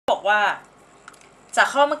ว่าจาก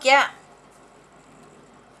ข้อเมื่อกี้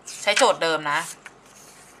ใช้โจทย์เดิมนะ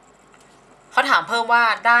เขาถามเพิ่มว่า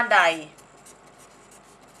ด้านใด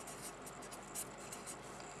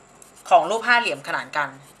ของรูปห้าเหลี่ยมขนานกัน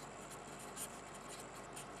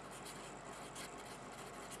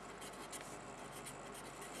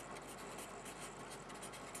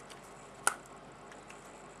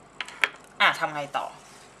ทำไงต่อ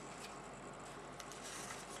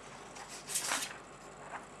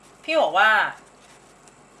พี่บอกว่า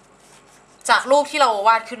จากรูปที่เราว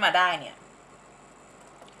าดขึ้นมาได้เนี่ย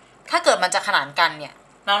ถ้าเกิดมันจะขนานกันเนี่ย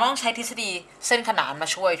เราต้องใช้ทฤษฎีเส้นขนานมา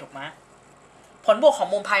ช่วยถูกไหมผลบวกของ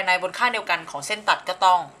มุมภายในบนข้างเดียวกันของเส้นตัดก็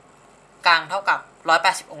ต้องกลางเท่ากับ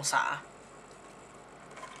180องศา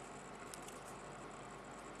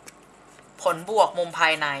ผลบวกมุมภา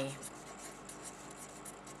ยใน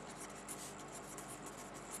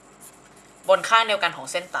บนข้างเดียวกันของ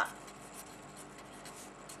เส้นตัด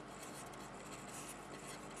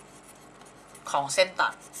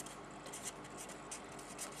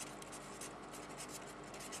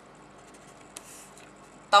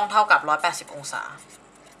ต้องเท่ากับ180องศา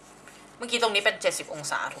เมื่อกี้ตรงนี้เป็น70อง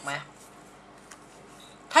ศาถูกไหม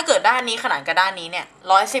ถ้าเกิดด้านนี้ขนานกับด้านนี้เนี่ย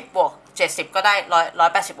110บวก70ก็ได้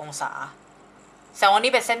180องศาแสดงว่า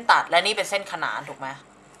นี่เป็นเส้นตัดและนี่เป็นเส้นขนานถูกไหม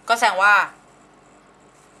ก็แสดงว่า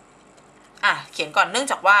เขียนก่อนเนื่อง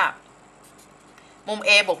จากว่ามุม A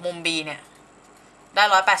บวกมุม B เนี่ยได้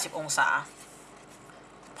180องศา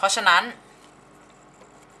เพราะฉะนั้น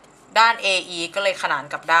ด้าน AE ก็เลยขนาน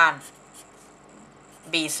กับด้าน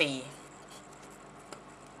BC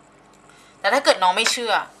แต่ถ้าเกิดน้องไม่เชื่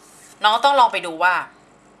อน้องต้องลองไปดูว่า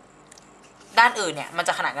ด้านอื่นเนี่ยมันจ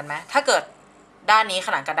ะขนานกันไหมถ้าเกิดด้านนี้ข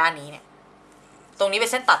นานกับด้านนี้เนี่ยตรงนี้เป็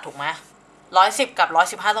นเส้นตัดถูกไหม110กับ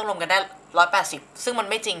115ต้องรวมกันได้180ซึ่งมัน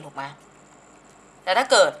ไม่จริงถูกไหมแต่ถ้า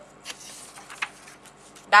เกิด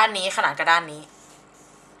ด้านนี้ขนานกับด้านนี้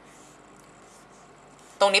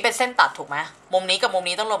ตรงนี้เป็นเส้นตัดถูกไหมมุมนี้กับมุม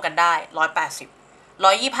นี้ต้องรวมกันได้180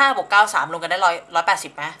 125บวก93รวมกันได้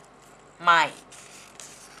180ไหมไม่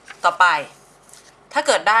ต่อไปถ้าเ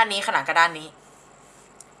กิดด้านนี้ขนานกับด้านนี้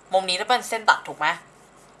มุมนี้ต้องเป็นเส้นตัดถูกไหม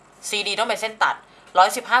CD ต้องเป็นเส้นตัด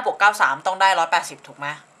115บวก93ต้องได้180ถูกไหม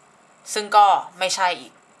ซึ่งก็ไม่ใช่อี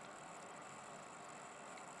ก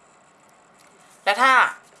และถ้า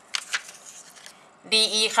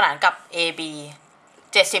DE ขนานกับ AB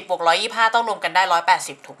 70บวก125ต้องรวมกันได้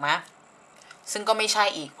180ถูกไหมซึ่งก็ไม่ใช่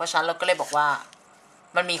อีกเพราะฉะนั้นเราก็เลยบอกว่า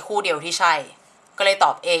มันมีคู่เดียวที่ใช่ก็เลยต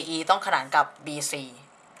อบ AE ต้องขนานกับ BC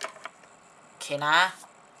โอเคนะ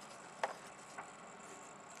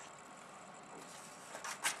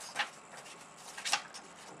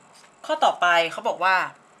ข้อต่อไปเขาบอกว่า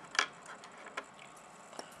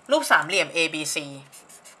รูปสามเหลี่ยม ABC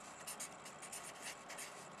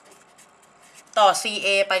ต่อ CA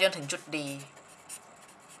ไปจนถึงจุด D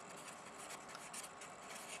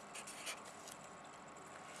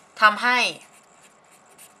ทำให้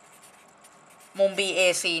มุม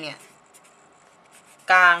BAC เนี่ย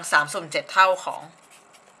กลาง3/7เท่าของ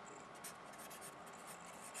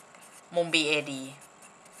มุม BAD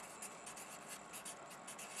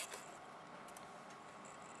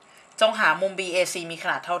จงหามุม BAC มีข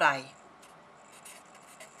นาดเท่าใด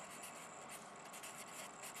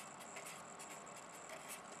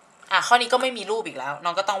ข้อนี้ก็ไม่มีรูปอีกแล้วน้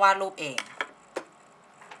องก็ต้องวาดรูปเอง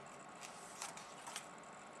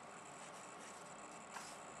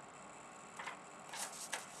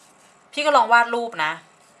พี่ก็ลองวาดรูปนะ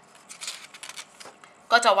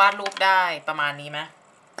ก็จะวาดรูปได้ประมาณนี้ไหม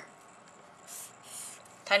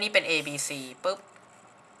ถ้านี่เป็น ABC ปุ๊บ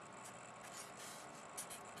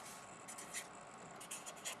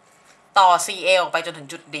ต่อ CA ออกไปจนถึง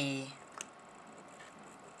จุด D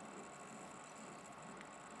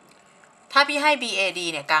ถ้าพี่ให้ BAD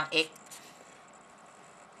เนี่ยกลาง x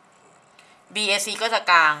BAC ก็จะ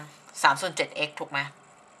กลาง3/7x ถูกไหม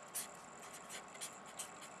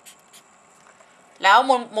แล้ว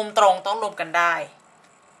มุมตรงต้องรวมกันได้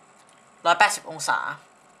180องศา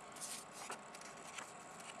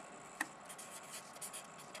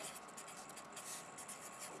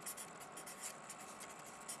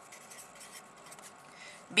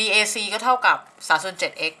BAC ก็เท่ากับ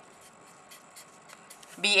3/7x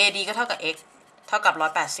BAD ก็เท่ากับ x เท่ากับ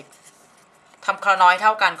180ทำคลน้อยเท่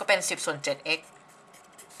ากันก็เป็น10/7x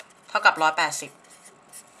เท่ากับ180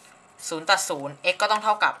 0ตัด0 x ก็ต้องเ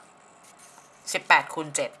ท่ากับ18คูณ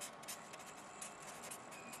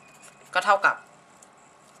7ก็เท่ากับ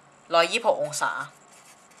126องศา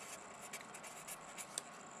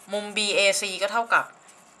มุม BAC ก็เท่ากับ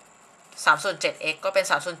3/7x ก็เป็น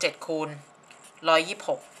3/7คูณ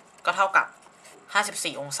126ก็เท่ากับ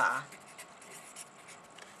54องศา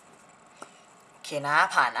นะ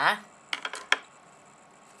ผ่านนะ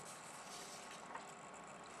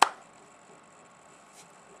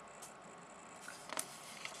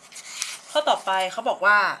ข้อต่อไปเขาบอก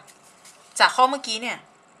ว่าจากข้อเมื่อกี้เนี่ย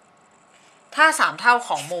ถ้า3เท่าข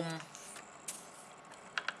องมุม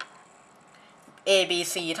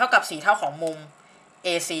ABC เท่ากับ4เท่าของมุม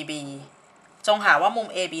ACB จงหาว่ามุม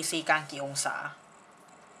ABC กลางกี่องศา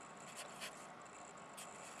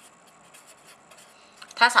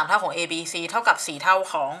ถ้า3เท่าของ ABC เท่ากับ4เท่า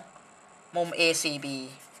ของมุม ACB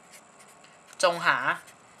จงหา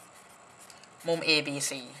มุม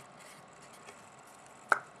ABC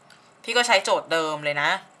พี่ก็ใช้โจทย์เดิมเลยน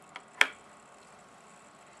ะ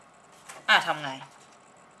ทำไง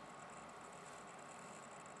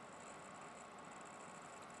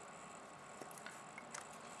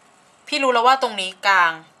พี่รู้แล้วว่าตรงนี้กลา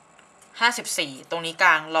ง54ตรงนี้กล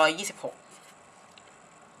าง126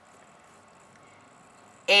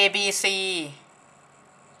 ABC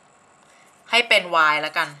ให้เป็น y แล้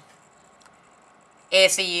วกัน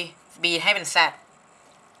ACB ให้เป็น z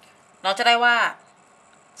เราจะได้ว่า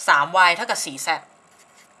 3y เท่ากับ 4z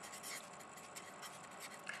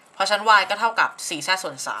เพราะฉะนั้น y ก็เท่ากับ 4z ส่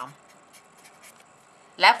วน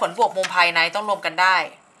 3และผลบวกมุมภายในต้องรวมกันได้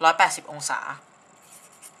180องศา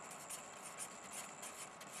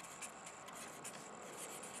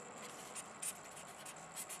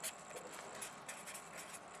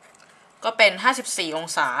ก็เป็น54อง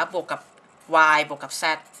ศาบวกกับ y บวกกับ z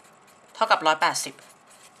เท่ากับ180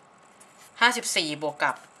 54บวก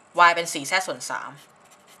กับ y เป็น 4z ส่วน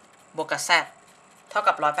 3บวกกับ z เท่า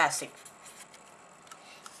กับ180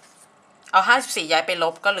เอา54ย้ายไปล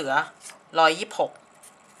บก็เหลือ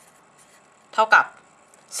126เท่ากับ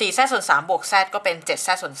 4z ส่วน 3บวก z ก็เป็น 7z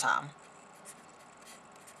ส่วน 3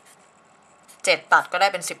 7ตัดก็ได้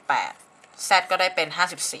เป็น18 z ก็ได้เป็น54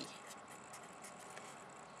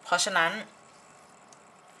เพราะฉะนั้น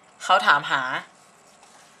เขาถามหา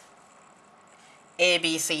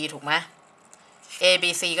ABC ถูกไหม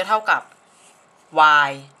ABC ก็เท่ากับ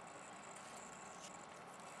y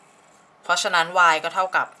เพราะฉะนั้น y ก็เท่า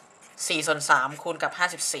กับ4ส่วน3คูณกับ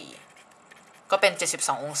54ก็เป็น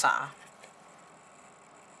72องศา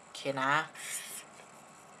โอเคนะ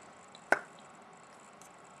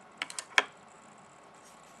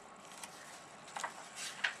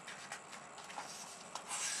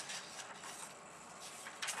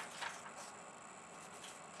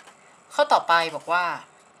ข้อต่อไปบอกว่า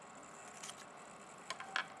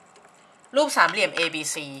รูปสามเหลี่ยม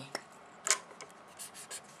ABC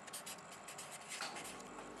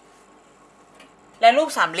และรูป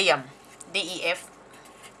สามเหลี่ยม DEF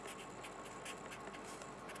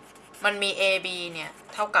มันมี AB เนี่ย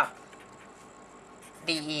เท่ากับ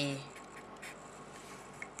DE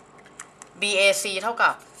BAC เท่ากั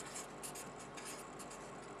บ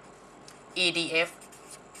EDF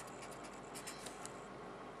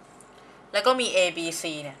แล้วก็มี ABC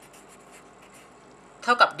เนี่ยเ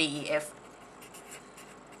ท่ากับ DEF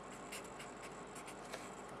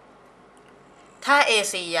ถ้า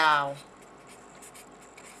AC ยาว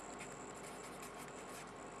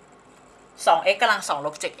 2x กำลัง2ล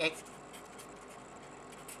บ 7x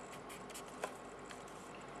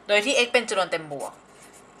โดยที่ x เป็นจำนวนเต็มบวก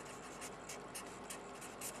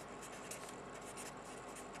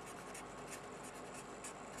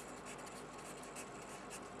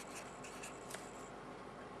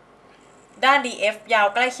ด้าน DF ยาว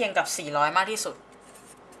ใกล้เคียงกับ400มากที่สุด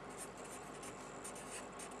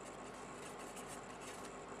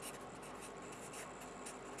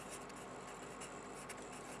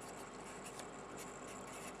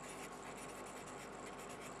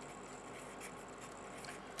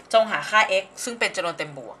จงหาค่า x ซึ่งเป็นจำนวนเต็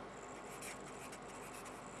มบวก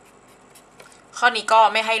ข้อนี้ก็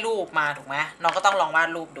ไม่ให้รูปมาถูกไหมน้องก็ต้องลองวาด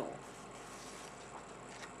รูปดู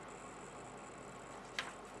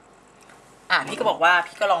พี่ก็บอกว่า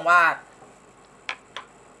พี่ก็ลองวาด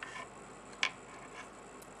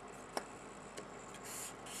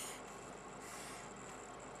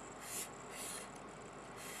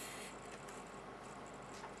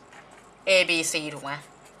ABC ถูกไหม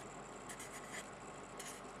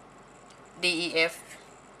DEF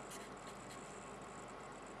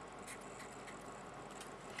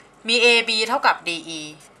มี AB เท่ากับ DE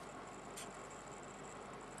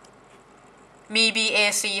มี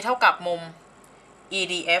BAC เท่ากับมุม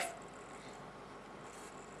EDF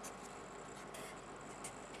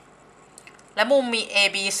และมุมมี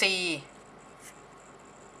ABC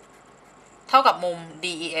เท่ากับมุม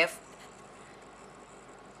DEF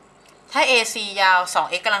ถ้า AC ยาว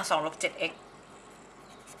 2x กำลัง2ลบ 7x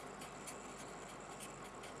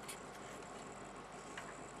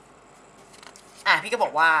พี่ก็บ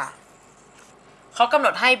อกว่า เขากำหน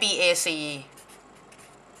ดให้ BAC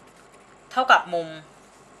เท่ากับมุม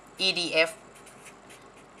EDF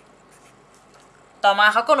ต่อมา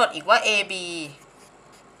เขากำหนดอีกว่า AB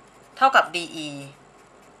เท่ากับ DE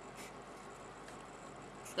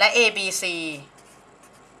และ ABC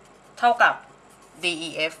เท่ากับ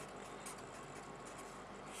DEF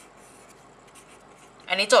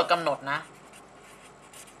อันนี้โจทย์กำหนดนะ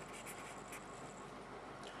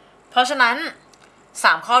เพราะฉะนั้น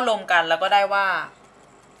3ข้อรวมกันแล้วก็ได้ว่า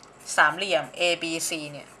สามเหลี่ยม ABC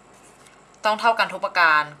เนี่ยต้องเท่ากันทุกประก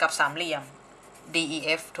ารกับสามเหลี่ยม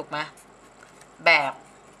DEF ถูกไหมแบบ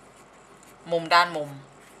มุมด้านมุม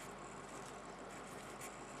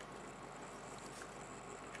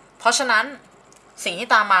เพราะฉะนั้นสิ่งที่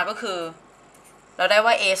ตามมาก็คือเราได้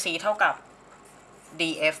ว่า AC เท่ากับ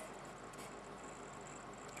DF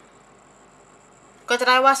ก็จะ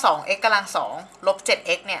ได้ว่า 2x กำลัง2ลบ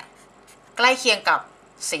 7x เนี่ยใกล้เคียงกับ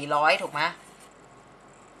400ถูกไหม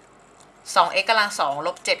 2x กำลัง2ล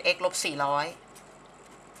บ 7x ลบ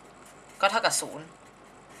400ก็เท่ากับ0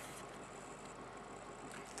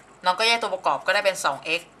น้องก็แยกตัวประกอบก็ได้เป็น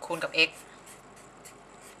 2x คูณกับ x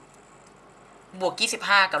บวก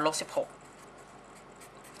25กับลบ16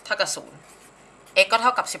เท่ากับ0 x ก็เท่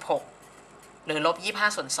ากับ16หรือลบ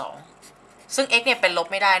25ส่วน2ซึ่ง x เนี่ยเป็นลบ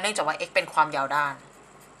ไม่ได้เนื่องจากว่า x เป็นความยาวด้าน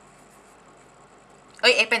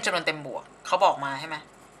x เป็นจำนวนเต็มบวกเขาบอกมาใช่ไหม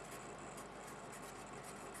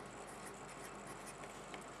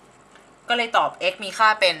ก็เลยตอบ x มีค่า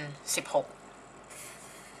เป็น16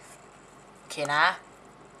โอเคนะ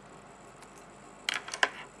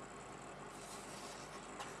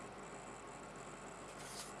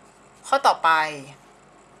ข้อต่อไป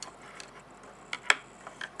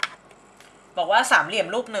บอกว่าสามเหลี่ยม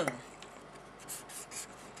รูปหนึ่ง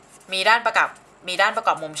มีด้านประก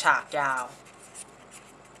อบมุมฉากยาว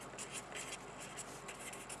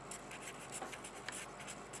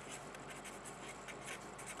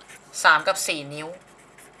3กับ4นิ้ว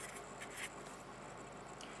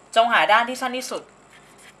จงหาด้านที่สั้นที่สุด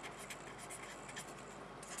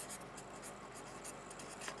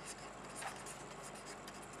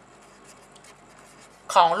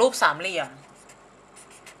ของรูปสามเหลี่ยม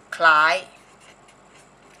คล้าย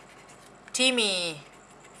ที่มี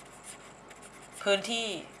พื้นที่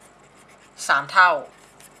3เท่า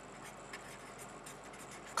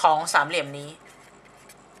ของสามเหลี่ยมนี้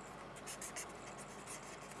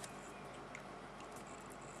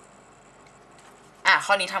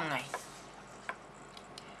ข้อนี้ทำไง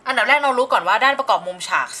อันดับแรกเรารู้ก่อนว่าด้านประกอบมุมฉ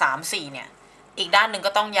าก3 4เนี่ยอีกด้านหนึ่ง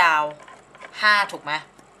ก็ต้องยาว5ถูกไหม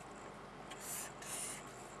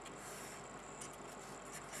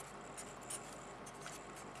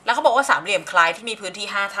แล้วเขาบอกว่าสามเหลี่ยมคล้ายที่มีพื้นที่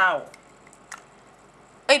5เท่า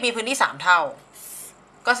มีพื้นที่3เท่า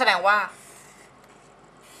ก็แสดงว่า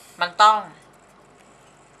มันต้อง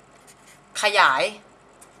ขยาย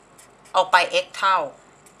ออกไป x เท่า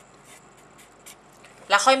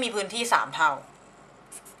แล้วค่อยมีพื้นที่3เท่า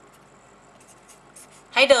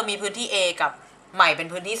ให้เดิมมีพื้นที่ A กับใหม่เป็น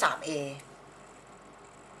พื้นที่ 3A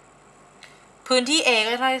พื้นที่ A ก็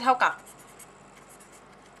ได้เท่ากับ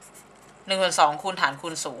1/2คูณฐานคู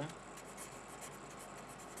ณสูง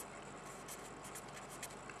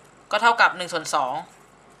ก็เท่ากับ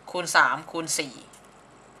1/2คูณ3คูณ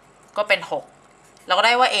4ก็เป็น6เราก็ไ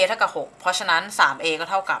ด้ว่า A เท่ากับ6เพราะฉะนั้น 3A ก็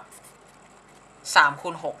เท่ากับ3คู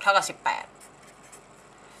ณ6เท่ากับ18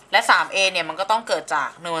และ 3a เนี่ยมันก็ต้องเกิดจาก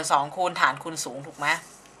1/2คูณฐานคูณสูงถูกไหม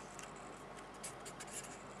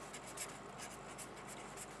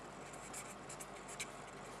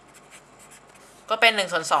ก็เป็น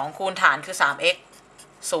1/2คูณฐานคือ 3x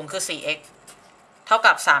สูงคือ 4x เท่า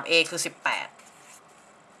กับ 3a คือ18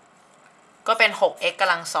ก็เป็น 6x ก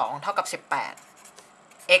ำลัง2เท่ากับ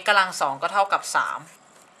18 x กำลัง2ก็เท่ากับ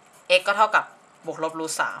3 x ก็เท่ากับบวกลบรู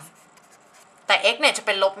ท3แต่ x เนี่ยจะเ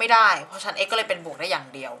ป็นลบไม่ได้เพราะฉะนั้น x ก็เลยเป็นบวกได้อย่าง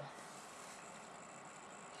เดียว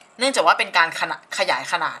เนื่องจากว่าเป็นการขยาย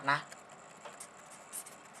ขนาดนะ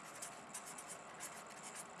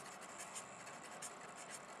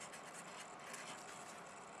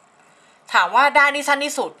ถามว่าด้านที่สั้น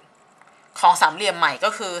ที่สุดของสามเหลี่ยมใหม่ก็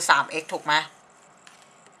คือ 3x ถูกไหม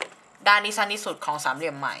ด้านที่สั้นที่สุดของสามเหลี่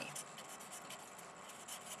ยมใหม่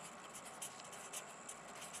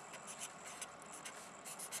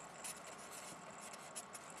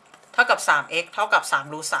เท่ากับ 3x เท่ากับ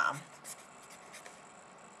3รูท3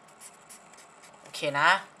โอเคนะ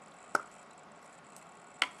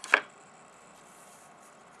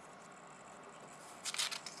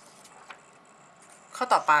ข้อ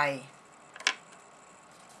ต่อไป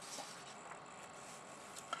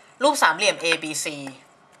รูปสามเหลี่ยม ABC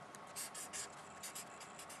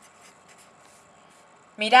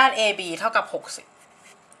มีด้าน AB เท่ากับ60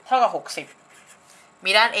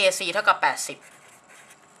มีด้าน AC เท่ากับ80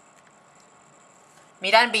มี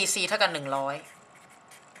ด้าน BC เท่ากับ100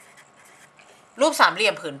รูปสามเหลี่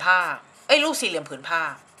ยมผืนผ้ารูปสี่เหลี่ยมผืนผ้า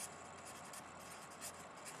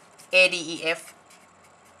ADEF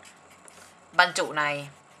บรรจุใน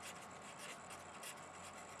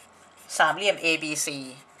สามเหลี่ยม ABC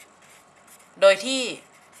โดยที่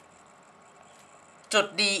จุด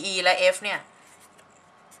DE และ F เนี่ย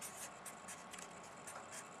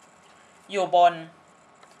อยู่บน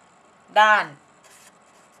ด้าน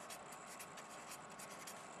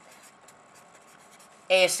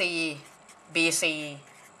AC BC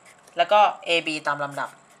แล้วก็ AB ตามลำดับ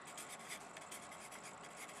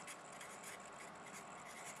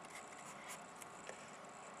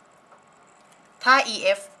ถ้า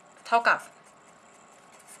EF เท่ากับ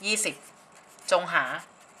20จงหา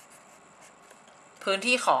พื้น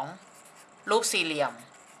ที่ของรูปสี่เหลี่ยม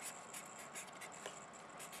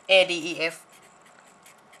ADEF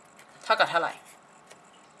เท่ากับเท่าไหร่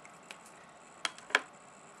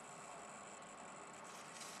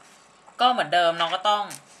ก็เหมือนเดิมน้องก็ต้อง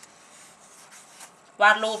ว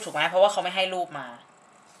าดรูปถูกไหมเพราะว่าเขาไม่ให้รูปมา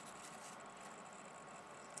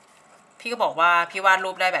พี่ก็บอกว่าพี่วาดรู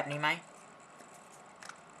ปได้แบบนี้ไหม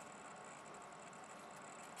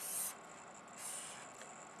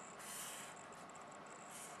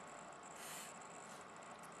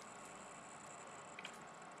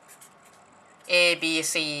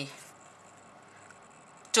ABC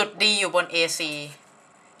จุด D อยู่บน AC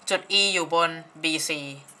จุด E อยู่บน BC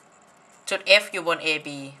จุด F อยู่บน AB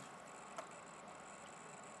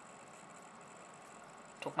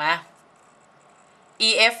ถูกไหม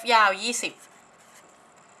EF ยาว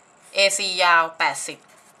20 AC ยาว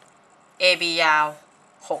80 AB ยาว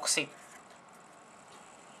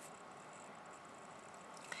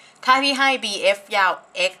60ถ้าพี่ให้ BF ยาว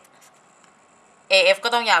x AF ก็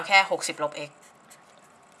ต้องยาวแค่60 ลบ x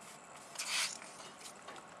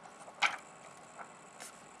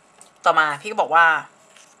ต่อมาพี่ก็บอกว่า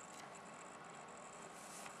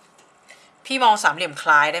พี่มองสามเหลี่ยมค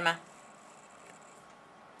ล้ายได้ไหม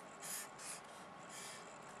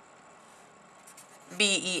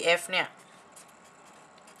BEF เนี่ย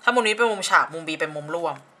ถ้ามุมนี้เป็นมุมฉากมุม B เป็นมุมร่ว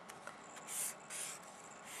ม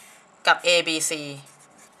กับ ABC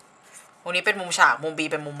มุมนี้เป็นมุมฉากมุม B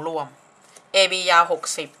เป็นมุมร่วม AB ยาว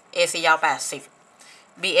60 AC ยาว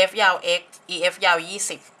80 BF ยาว x EF ยาว20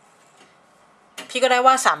พี่ก็ได้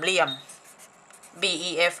ว่าสามเหลี่ยม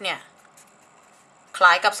BEF เนี่ยคล้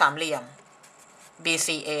ายกับสามเหลี่ยม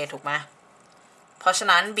BCA ถูกไหมเพราะฉะ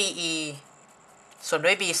นั้น BE ส่วนด้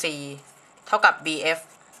วย BC เท่ากับ BF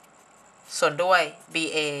ส่วนด้วย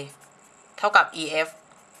BA เท่ากับ EF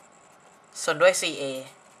ส่วนด้วย CA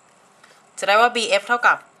จะได้ว่า BF เท่า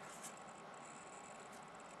กับ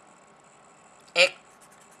x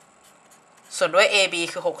ส่วนด้วย AB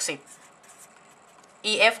คือ60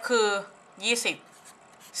 EF คือ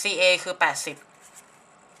20 CA คือ80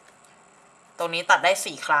ตรงนี้ตัดได้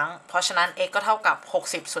4ครั้งเพราะฉะนั้น x ก็เท่ากับ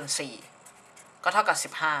60ส่วน4ก็เท่ากับ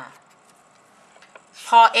15พ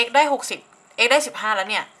อ x ได้60 x ได้15แล้ว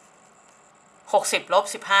เนี่ย60ลบ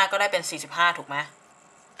15ก็ได้เป็น45ถูกไหม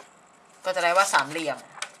ก็จะได้ว่าสามเหลี่ยม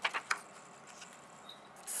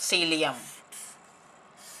สี่เหลี่ยม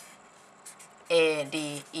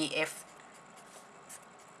ADEF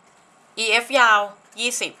EF ยาว20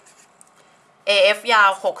 AF ยาว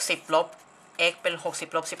60ลบ x เป็น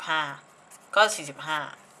60ลบ15ก็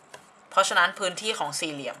45เพราะฉะนั้นพื้นที่ของ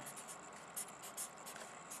สี่เหลี่ยม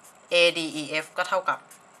ADEF ก็เท่ากับ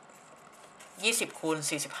20คูณ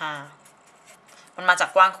45มันมาจาก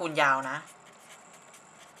กว้างคูณยาวนะ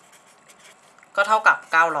ก็เท่ากับ900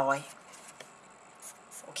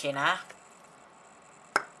โอเคนะ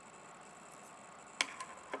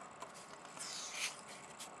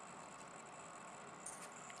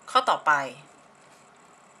ข้อต่อไป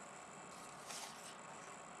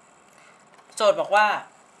โจทย์บอกว่า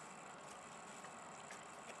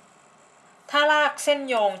ถ้าลากเส้น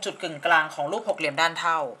โยงจุดกึ่งกลางของรูปหกเหลี่ยมด้านเ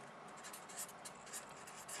ท่า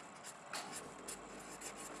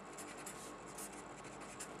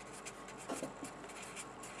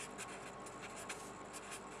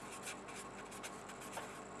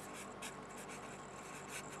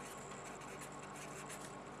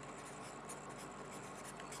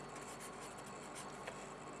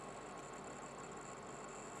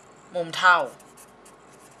มุมเท่า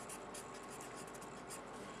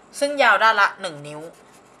ซึ่งยาวด้านละ1 นิ้ว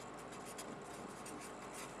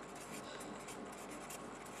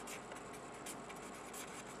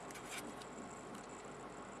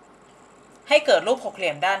ให้เกิดรูปหกเหลี่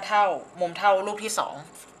ยมด้านเท่ามุมเท่ารูปที่2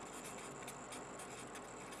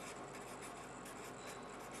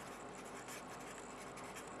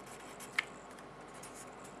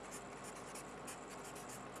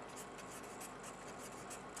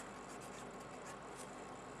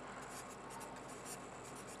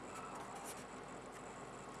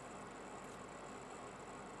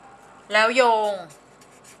 แล้วโยง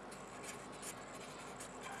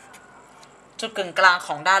จุดกึ่งกลางข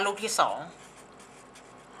องด้านรูปที่สอง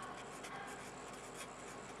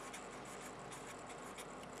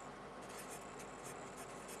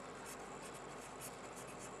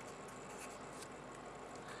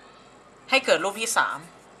ให้เกิดรูปที่สาม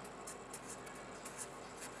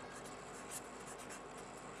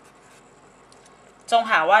จง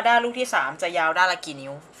หาว่าด้านรูปที่สามจะยาวด้านละกี่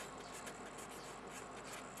นิ้ว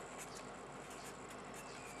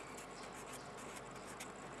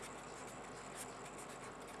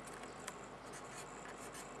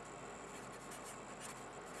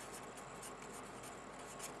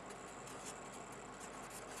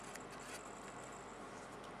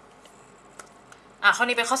ข้อ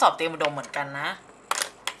นี้เป็นข้อสอบเตรียมอุดมเหมือนกันนะ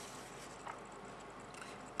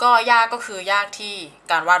ก็ยากก็คือยากที่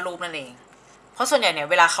การวาดรูปนั่นเองเพราะส่วนใหญ่เนี่ย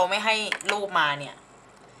เวลาเขาไม่ให้รูปมาเนี่ย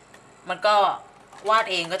มันก็วาด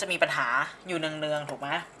เองก็จะมีปัญหาอยู่เนืองๆถูกไหม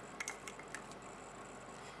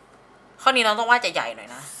ข้อนี้น้องต้องวาดใหญ่ๆหน่อย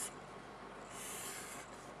นะ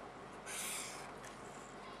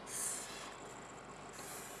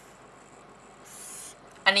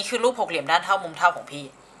อันนี้คือรูปหกเหลี่ยมด้านเท่ามุมเท่าของพี่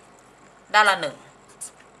ด้านละหนึ่ง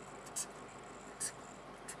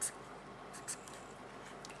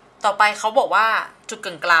ต่อไปเขาบอกว่าจุด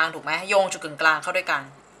กึ่งกลางถูกไหมโยงจุดกึ่งกลางเข้าด้วยกัน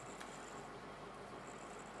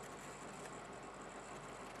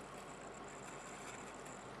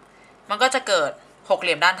มันก็จะเกิดหกเห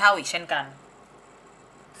ลี่ยมด้านเท่าอีกเช่นกัน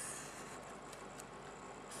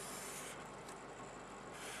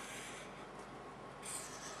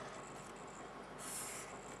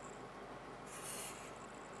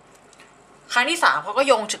ครั้งที่สามเขาก็โ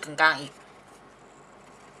ยงจุดกึ่งกลางอีก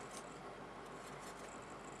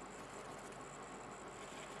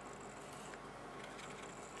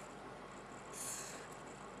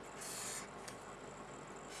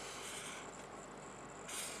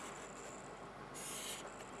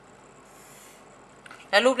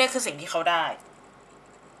และรูปนี้คือสิ่งที่เขาได้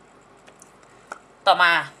ต่อม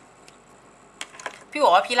าพี่บอ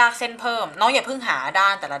กว่าพี่ลากเส้นเพิ่มน้องอย่าเพิ่งหาด้า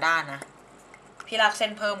นแต่ละด้านนะพี่ลากเส้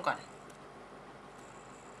นเพิ่มก่อน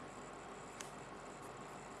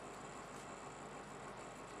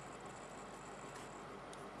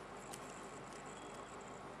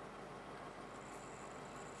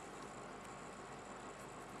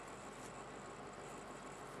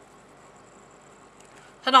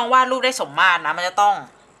ถ้าน้องวาดรูปได้สมมาตรนะมันจะต้อง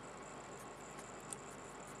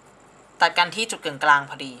ตัดกันที่จุดกึ่งกลาง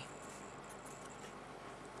พอดี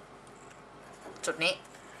จุดนี้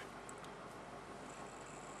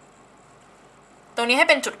ตรงนี้ให้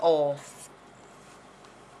เป็นจุด O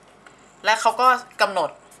และเขาก็กำหนด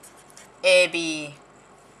AB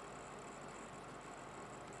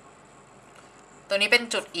ตรงนี้เป็น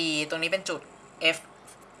จุด E ตรงนี้เป็นจุด F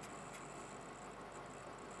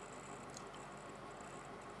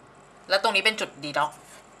และตรงนี้เป็นจุด D dot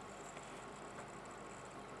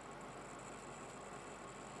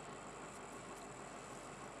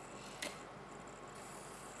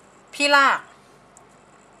พี่ลาก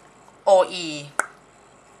OE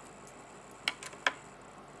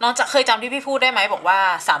น้องจะเคยจำที่พี่พูดได้ไหมบอกว่า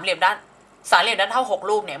สามเหลี่ยมด้านเท่า6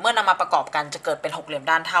รูปเนี่ยเมื่อนำมาประกอบกันจะเกิดเป็นหกเหลี่ยม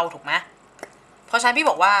ด้านเท่าถูกไหมเพราะฉะนั้นพี่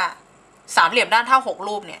บอกว่าสามเหลี่ยมด้านเท่า6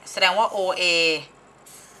รูปเนี่ยแสดงว่า OA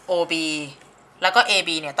OB แล้วก็ AB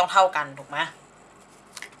เนี่ยต้องเท่ากันถูกไหม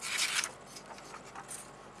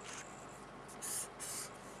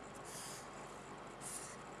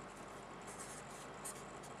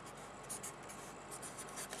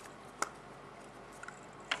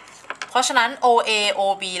เพราะฉะนั้น OA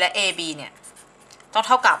OB และ AB เนี่ยต้องเ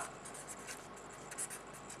ท่ากับ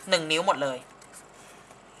1นิ้วหมดเลย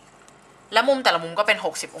และมุมแต่ละมุมก็เป็น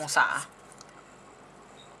60องศา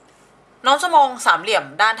น้องจะมองสามเหลี่ยม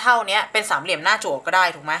ด้านเท่านี้เป็นสามเหลี่ยมหน้าจั่วก็ได้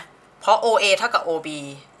ถูกไหมเพราะ OA เท่ากับ OB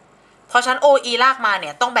เพราะฉะนั้น OE ลากมาเนี่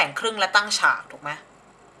ยต้องแบ่งครึ่งและตั้งฉากถูกไหม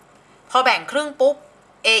พอแบ่งครึ่งปุ๊บ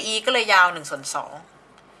AE ก็เลยยาว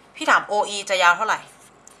1/2พี่ถาม OE จะยาวเท่าไหร่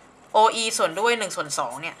OE ส่วนด้วย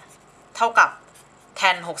1/2เนี่ยเท่ากับแท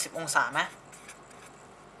น60องศาไหม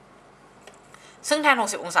ซึ่งแทน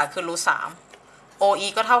60องศาคือรูท3 OE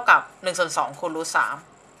ก็เท่ากับ1/2คูณรูท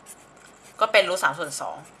3ก็เป็นรูท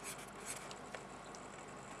3/2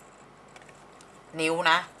นิ้ว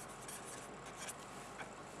นะ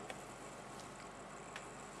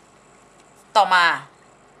ต่อมา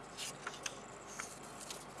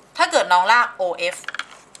ถ้าเกิดน้องลาก OF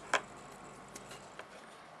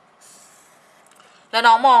แล้ว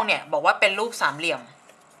น้องมองเนี่ยบอกว่าเป็นรูปสามเหลี่ยม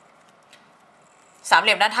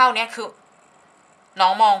ด้านเท่านี้คือน้อ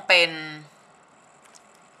งมองเป็น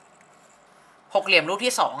หกเหลี่ยมรูป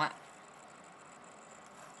ที่2อะ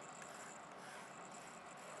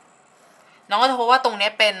น้องก็จะพบว่าตรงนี้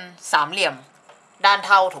เป็นสามเหลี่ยมด้านเ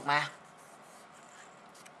ท่าถูกไหม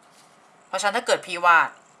เพราะฉะนั้นถ้าเกิดพี่วาด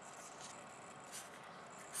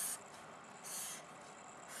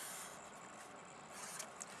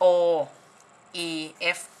O E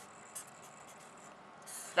F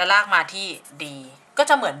แล้วลากมาที่ D ก็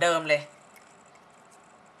จะเหมือนเดิมเลย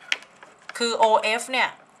คือ OF เนี่ย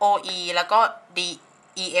OE แล้วก็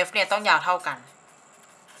DEF เนี่ยต้องยาวเท่ากัน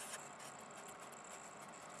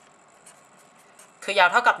คือยาว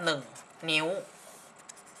เท่ากับ1 นิ้ว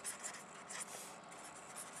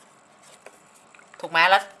ถูกไหม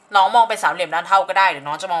แล้วน้องมองเป็นสามเหลี่ยมด้านเท่าก็ได้หรือ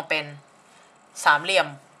น้องจะมองเป็นสามเหลี่ยม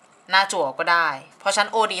หน้าจั่วก็ได้เพราะฉะนั้น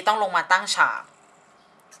OD ต้องลงมาตั้งฉาก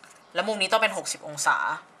แล้วมุมนี้ต้องเป็น60องศา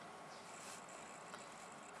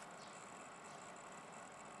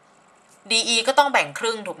DE ก็ต้องแบ่งค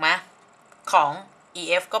รึ่งถูกไหมของ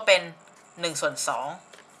EF ก็เป็น1/2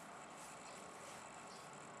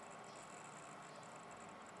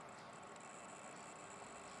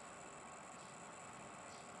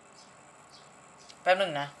แป๊บหนึ่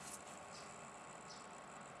งนะ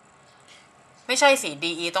ไม่ใช่สิ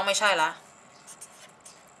DE ต้องไม่ใช่ละ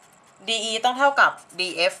DE ต้องเท่ากับ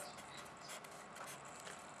DF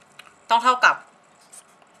ต้องเท่ากับ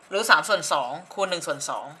รูท3/2คูณ1/2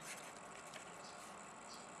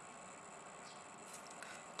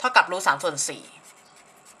เท่ากับรูท3/4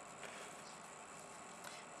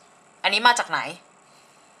อันนี้มาจากไหน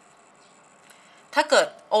ถ้าเกิด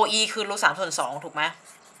OE คือรูท3/2ถูกไหม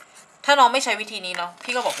ถ้าน้องไม่ใช้วิธีนี้เนาะ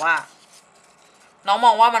พี่ก็บอกว่าน้องม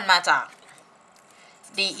องว่ามันมาจาก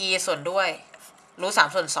DE ส่วนด้วยรูท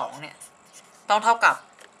3/2เนี่ยต้องเท่ากับ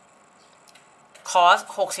cos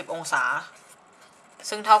 60องศา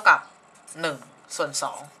ซึ่งเท่ากับ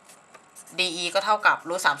1/2 DE ก็เท่ากับ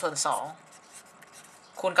รูท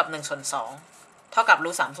3/2คูณกับ1/2เท่ากับรู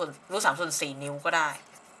ท3/4นิ้วก็ได้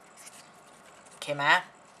โอเคไหม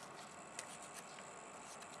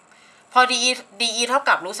พอ DE เท่า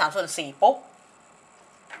กับรูท3/4ปุ๊บ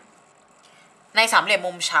ในสามเหลี่ยม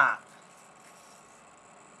มุมฉาก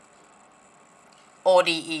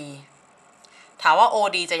ODE ถามว่า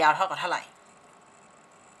OD จะยาวเท่ากับเท่าไหร่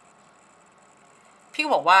พี่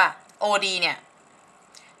บอกว่า OD เนี่ย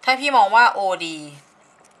ถ้าพี่มองว่า OD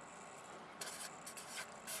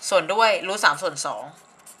ส่วนด้วยรูท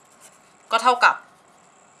3/2ก็เท่ากับ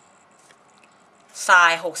ไซ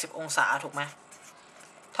น์60องศาถูกไหม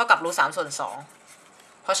เท่ากับรูท3/2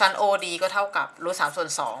เพราะฉะนั้น OD ก็เท่ากับรูท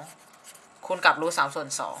3/2คูณกับรูท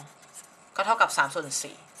3/2ก็เท่ากับ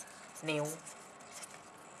3/4นิ้ว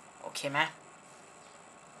โอเคไหม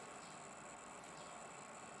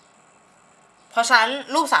เพราะฉะนั้น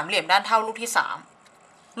รูปสามเหลี่ยมด้านเท่ารูปที่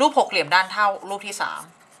3รูปหกเหลี่ยมด้านเท่ารูปที่3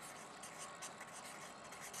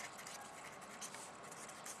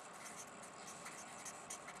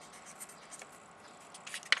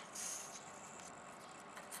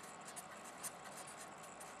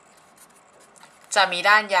จะมี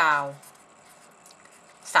ด้านยาว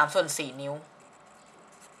3/4นิ้ว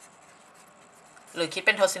หรือคิดเ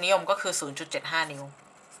ป็นทศนิยมก็คือ 0.75 นิ้ว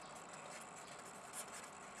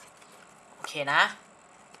โอเคนะ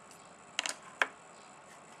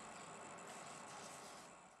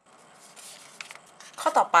ข้อ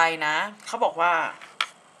ต่อไปนะเขาบอกว่า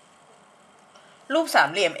รูปสาม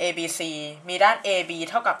เหลี่ยม ABC มีด้าน AB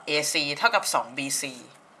เท่ากับ AC เท่ากับ 2BC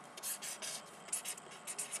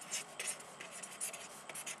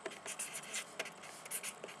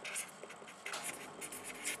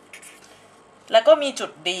แล้วก็มีจุ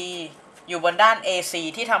ด D อยู่บนด้าน AC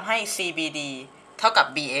ที่ทำให้ CBD เท่ากับ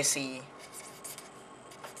BAC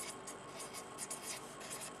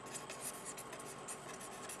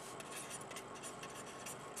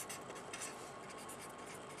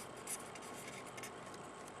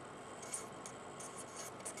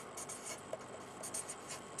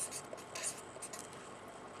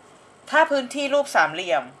ถ้าพื้นที่รูปสามเห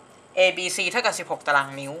ลี่ยม ABC เท่ากับ16ตารา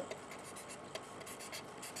งนิ้ว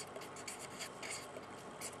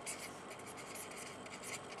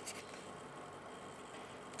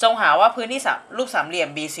จงหาว่าพื้นที่รูปสามเหลี่ยม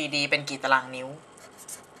BCD เป็นกี่ตารางนิ้ว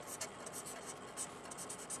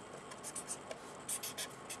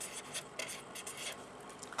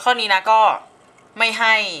ข้อนี้นะก็ไม่ใ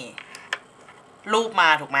ห้รูปมา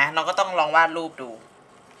ถูกไหมเราก็ต้องลองวาดรูปดู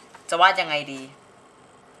จะวาดยังไงดี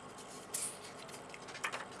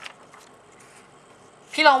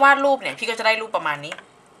พี่ลองวาดรูปเนี่ยพี่ก็จะได้รูปประมาณนี้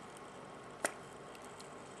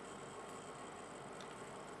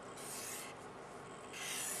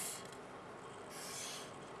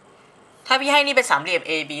ถ้าพี่ให้นี่เป็นสามเหลี่ยม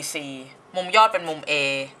ABC มุมยอดเป็นมุม A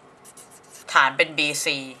ฐานเป็น BC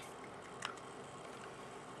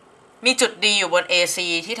มีจุด D อยู่บน AC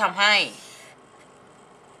ที่ทำให้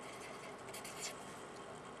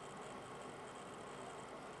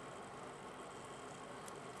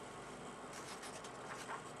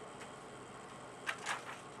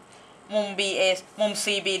มุม BA มุม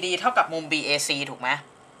CBD เท่ากับมุม BAC ถูกไหม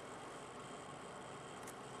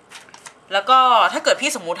แล้วก็ถ้าเกิด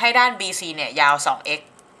พี่สมมุติให้ด้าน BC เนี่ยยาว 2x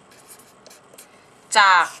จ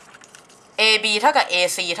าก AB เท่ากับ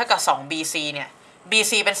AC เท่ากับ 2BC เนี่ย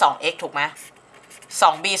BC เป็น 2x ถูกไหม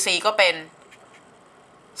 2BC ก็เป็น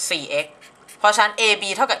 4x เพราะฉะนั้น AB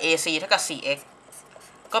เท่ากับ AC เท่ากับ 4x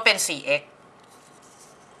ก็เป็น 4x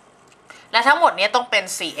และทั้งหมดนี้ต้องเป็น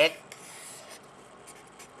 4x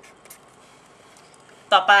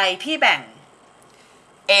ต่อไปพี่แบ่ง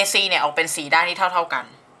AC เนี่ยออกเป็น4ด้านที่เท่ากัน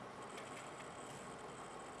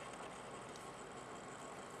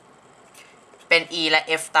เป็น e และ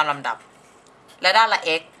f ตามลำดับและด้านละ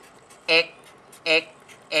x x x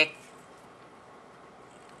x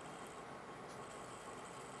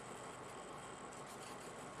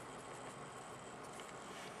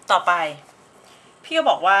ต่อไปพี่ก็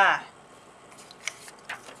บอกว่า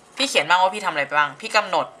พี่เขียนบ้างว่าพี่ทำอะไรไปบ้างพี่กำ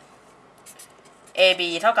หนด AB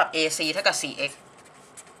เท่ากับ AC เท่ากับ 4x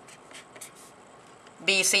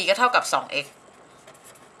BC ก็เท่ากับ 2x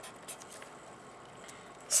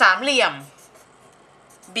สามเหลี่ยม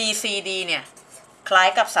BCD เนี่ยคล้าย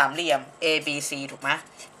กับสามเหลี่ยม ABC ถูกไหม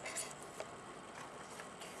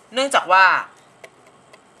เนื่องจากว่า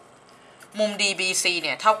มุม DBC เ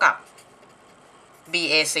นี่ยเท่ากับ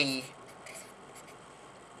BAC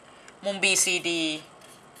มุม BCD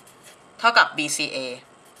เท่ากับ BCA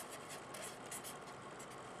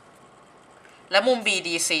และมุม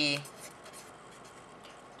BDC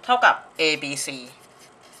เท่ากับ ABC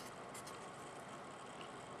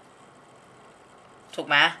ถูก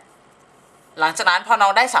ไหมหลังจากนั้นพอน้อ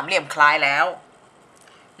งได้สามเหลี่ยมคล้ายแล้ว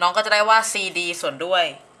น้องก็จะได้ว่า CD ส่วนด้วย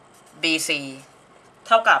BC เ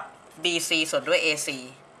ท่ากับ BC ส่วนด้วย AC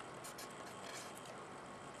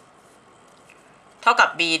เท่ากับ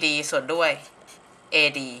BD ส่วนด้วย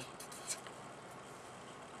AD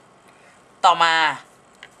ต่อมา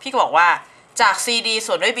พี่ก็บอกว่าจาก CD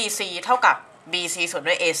ส่วนด้วย BC เท่ากับ BC ส่วน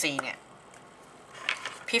ด้วย AC เนี่ย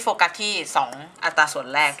พี่โฟกัสที่2อัตราส่วน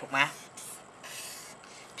แรกถูกไหม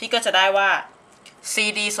พี่ก็จะได้ว่า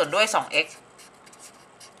CD ส่วนด้วย 2x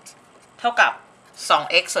เท่ากับ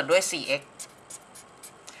 2x ส่วนด้วย 4x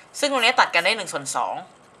ซึ่งตรงนี้ตัดกันได้1/2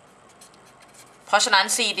เพราะฉะนั้น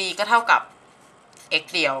CD ก็เท่ากับ x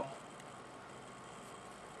เดียว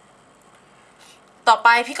ต่อไป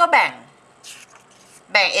พี่ก็แบ่ง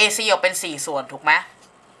AC ออกเป็น4ส่วนถูกไหม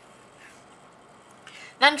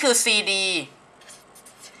นั่นคือ CD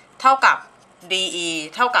เท่ากับ DE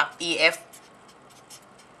เท่ากับ EF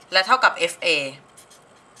และเท่ากับ FA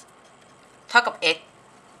เท่ากับ x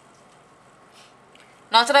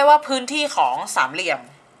น้องจะได้ว่าพื้นที่ของสามเหลี่ยม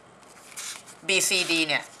BCD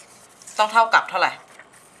เนี่ยต้องเท่ากับเท่าไหร่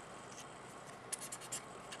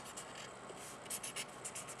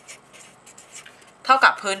เท่ากั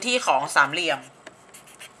บพื้นที่ของสามเหลี่ยม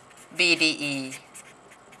BDE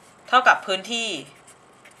เท่ากับพื้นที่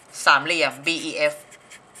สามเหลี่ยม BEF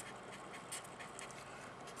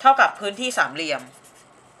เท่ากับพื้นที่สามเหลี่ยม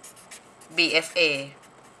BFA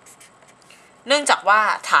เนื่องจากว่า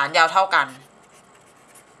ฐานยาวเท่ากัน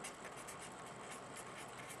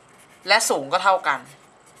และสูงก็เท่ากัน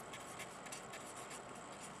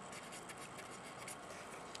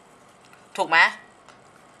ถูกไหม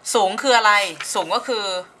สูงคืออะไรสูงก็คือ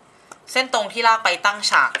เส้นตรงที่ลากไปตั้ง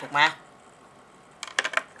ฉากถูกไหม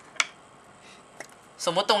ส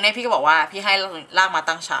มมุติตรงนี้พี่ก็บอกว่าพี่ให้ลากมา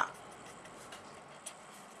ตั้งฉาก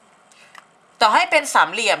ต่อให้เป็นสาม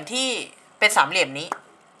เหลี่ยมที่เป็นสามเหลี่ยมนี้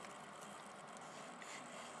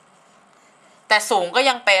แต่สูงก็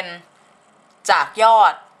ยังเป็นจากยอ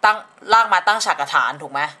ดตั้งลากมาตั้งฉากกับฐานถู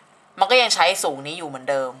กไหมมันก็ยังใช้สูงนี้อยู่เหมือน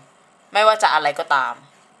เดิมไม่ว่าจะอะไรก็ตาม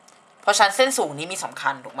เพราะฉะนั้นเส้นสูงนี้มีสำคั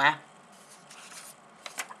ญถูกไหม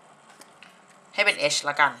ให้เป็น h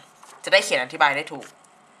ละกันจะได้เขียนอธิบายได้ถูก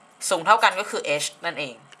สูงเท่ากันก็คือ h นั่นเอ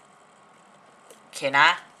งโอเคนะ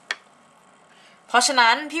เพราะฉะ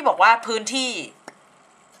นั้นพี่บอกว่าพื้นที่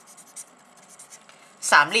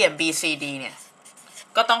สามเหลี่ยม BCD เนี่ย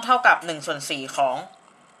ก็ต้องเท่ากับ1/4ของ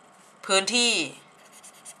พื้นที่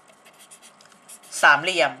สามเห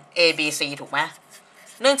ลี่ยม ABC ถูกไหม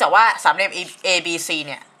เนื่องจากว่าสามเหลี่ยม ABC เ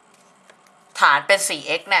นี่ยฐานเป็น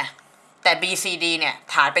 4x เนี่ยแต่ BCD เนี่ย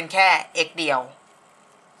ฐานเป็นแค่ x เดียว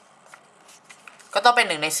ก็ต้องเป็น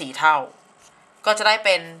1 ใน 4เท่าก็จะได้เ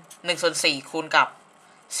ป็น1/4คูณกับ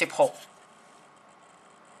16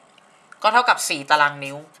ก็เท่ากับ4ตาราง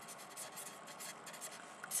นิ้ว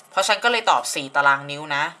เพราะฉันก็เลยตอบ4ตารางนิ้ว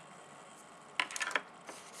นะ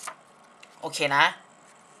โอเคนะ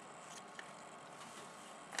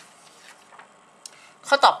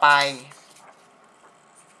ข้อต่อไป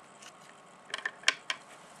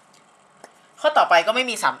ข้อต่อไปก็ไม่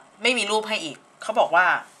มีรูปให้อีกเขาบอกว่า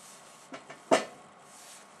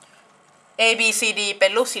A B C D เป็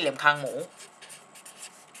นรูปสี่เหลี่ยมคางหมู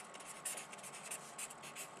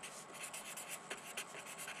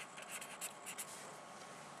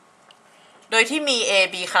โดยที่มี A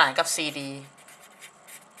B ขนานกับ C D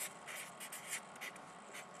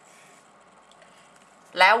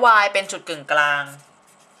และ Y เป็นจุดกึ่งกลาง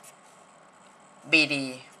B D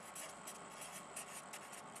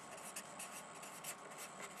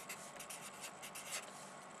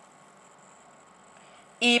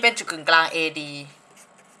E เป็นจุดกึ่งกลาง AD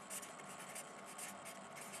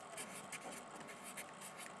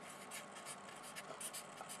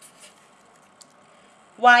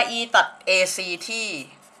YE ตัด AC ที่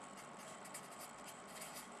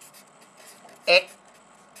x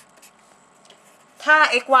ถ้า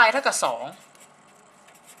xy เท่ากับ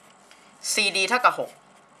2 CD เท่ากับ6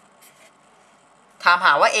ถามห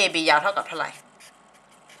าว่า AB ยาวเท่ากับเท่าไหร่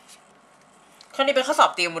ข้อนี้เป็นข้อสอ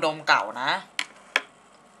บเตรียมอุดมเก่านะ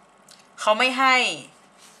เขาไม่ให้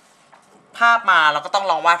ภาพมาเราก็ต้อง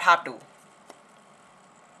ลองวาดภาพดู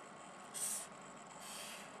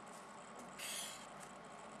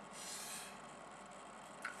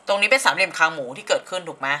ตรงนี้เป็นสามเหลี่ยมคางหมูที่เกิดขึ้น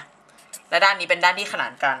ถูกไหมและด้านนี้เป็นด้านที่ขนา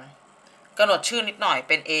นกันกำหนดชื่อนิดหน่อยเ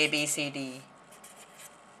ป็น A B C D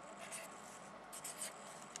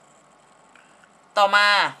ต่อมา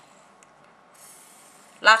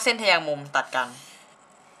ลากเส้นทะแยงมุมตัดกัน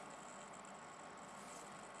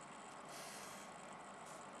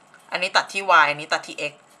อันนี้ตัดที่ y อันนี้ตัดที่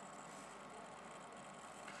x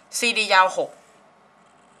CD ยาว6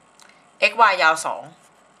 xy ยาว2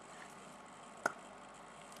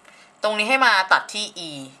ตรงนี้ให้มาตัดที่ e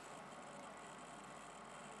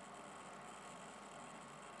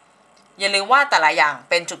อย่าลืมว่าแต่ละอย่าง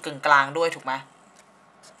เป็นจุดกึ่งกลางด้วยถูกไหม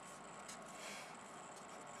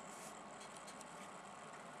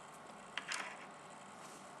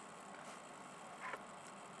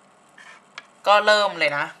ก็เริ่มเล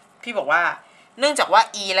ยนะพี่บอกว่าเนื่องจากว่า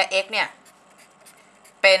e และ x เนี่ย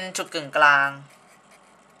เป็นจุดกึ่งกลาง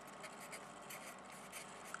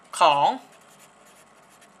ของ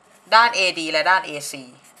ด้าน AD และด้าน AC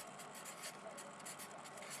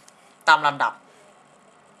ตามลำดับ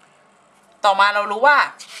ต่อมาเรารู้ว่า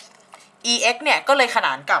EX เนี่ยก็เลยขน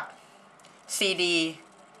านกับ CD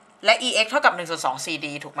และ EX เท่ากับ1/2 CD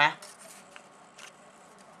ถูกไหม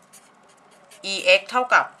EX เท่า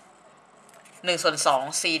กับ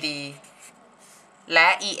1/2 CD และ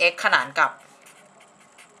EX ขนานกับ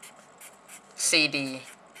CD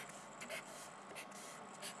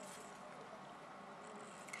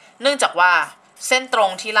เนื่องจากว่าเส้นตร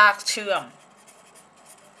งที่ลากเชื่อม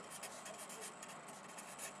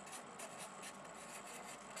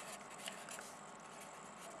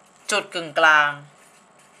จุดกึ่งกลาง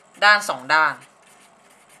ด้าน2ด้าน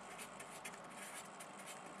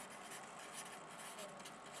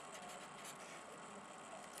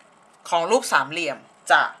ของรูปสามเหลี่ยม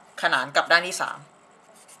จะขนานกับด้านที่3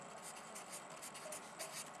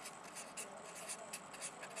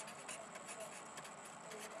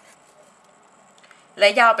และ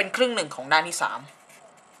ยาวเป็นครึ่งหนึ่งของด้านที่3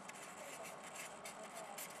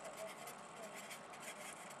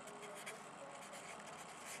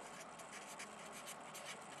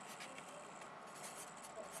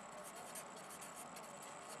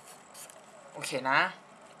โอเคนะ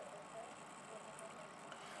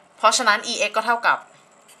เพราะฉะนั้น EX ก็เท่ากับ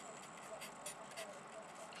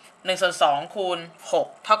1/2 คูณ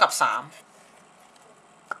6เท่ากับ3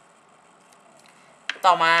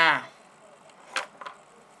ต่อมา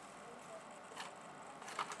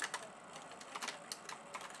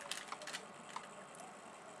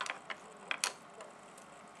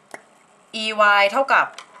EY เท่ากับ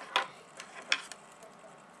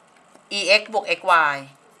EX บวก XY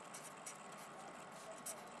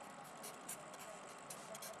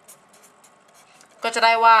ก็จะไ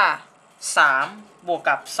ด้ว่า3บวก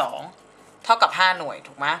กับ2เท่ากับ5หน่วย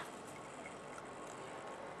ถูกไหม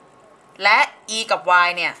และ E กับ Y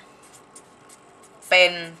เนี่ยเป็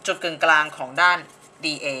นจุดกึ่งกลางของด้าน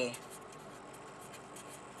DA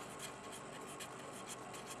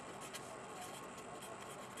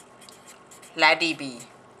และ DB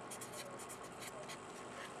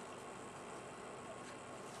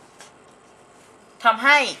ทำใ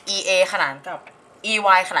ห้ EA ขนานกับ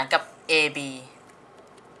EY ขนานกับ AB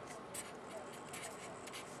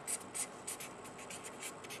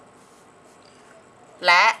แ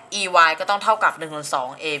ละ EY ก็ต้องเท่ากับ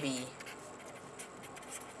1/2 AB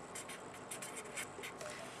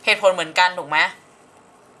เหตุผลเหมือนกันถูกไหม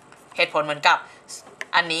เหตุผลเหมือนกับ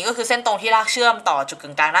อัน อันนี้ก็คือเส้นตรงที่ลากเชื่อมต่อจุด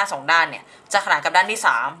กึ่งกลางด้าน2ด้านเนี่ยจะขนานกับด้านที่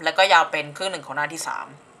3แล้วก็ยาวเป็นครึ่งหนึ่งของด้านที่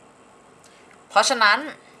3เพราะฉะนั้น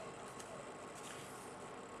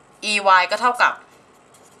EY ก็เท่ากับ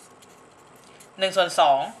1 ส่วน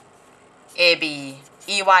 2 AB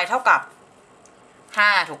EY เท่ากับ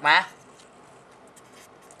5ถูกไหม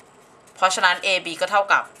เพราะฉะนั้น AB ก็เท่า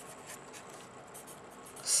กับ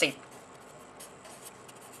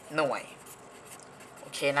10หน่วยโอ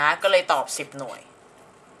เคนะก็เลยตอบ10หน่วย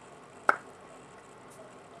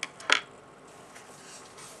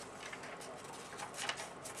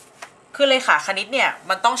คือเลขาคณิตเนี่ย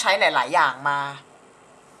มันต้องใช้หลายๆอย่างมา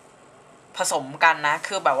ผสมกันนะ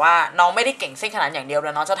คือแบบว่าน้องไม่ได้เก่งเส้นขนานอย่างเดียวแ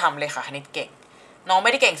ล้วน้องจะทำเลขาคณิตเก่งน้องไ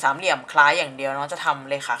ม่ได้เก่งสามเหลี่ยมคล้ายอย่างเดียวน้องจะทำ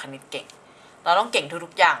เลขาคณิตเก่งเราต้องเก่งทุ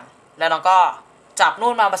กๆอย่างแล้วน้องก็จับ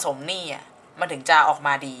นู่นมาผสมนี่อ่ะมันถึงจะออกม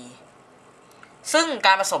าดีซึ่งก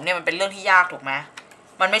ารผสมเนี่ยมันเป็นเรื่องที่ยากถูกไหม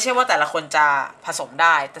มันไม่ใช่ว่าแต่ละคนจะผสมไ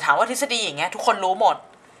ด้แต่ถามว่าทฤษฎีอย่างเงี้ยทุกคนรู้หมด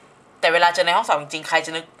แต่เวลาเจอในห้องสอบจริงๆใครจ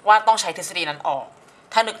ะนึกว่าต้องใช้ทฤษฎีนั้นออก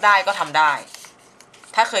ถ้านึกได้ก็ทำได้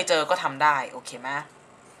ถ้าเคยเจอก็ทำได้โอเคไหม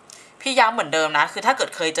พี่ย้ำเหมือนเดิมนะคือถ้าเกิด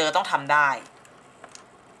เคยเจอต้องทำได้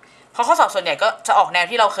เพราะข้อสอบส่วนใหญ่ก็จะออกแนว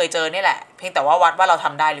ที่เราเคยเจอนี่แหละเพียงแต่ว่าวัดว่าเราท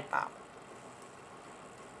ำได้หรือเปล่า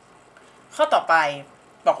ข้อต่อไป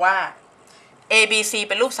บอกว่า A B C เ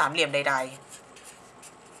ป็นรูปสามเหลี่ยมใดๆ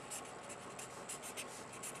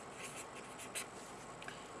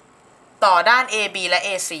ต่อด้าน AB และ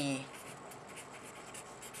AC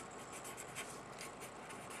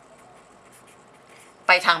ไ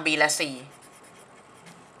ปทาง B และ C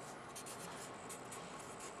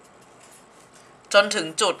จนถึง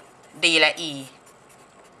จุด D และ E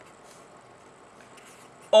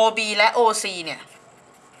OB และ OC เนี่ย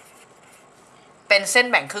เป็นเส้น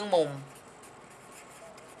แบ่งครึ่งมุม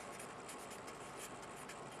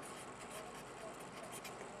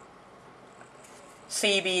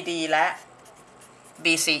CBD และ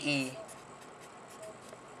BCE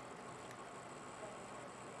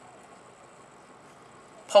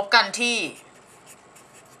พบกันที่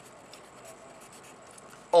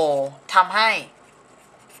O ทำให้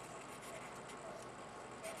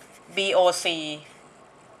BOC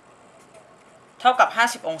เท่ากับ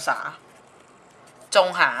50องศาจง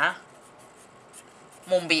หา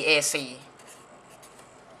มุม BAC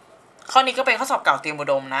ข้อนี้ก็เป็นข้อสอบเก่าเตรียมอุ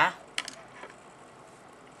ดมนะ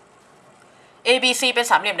ABC เป็น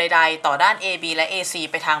สามเหลี่ยมใดๆต่อด้าน AB และ AC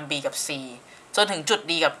ไปทาง B กับ C จนถึงจุด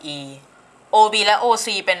D กับ E OB และ OC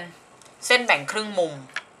เป็นเส้นแบ่งครึ่งมุม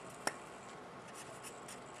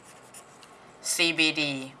CBD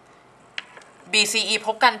BCE พ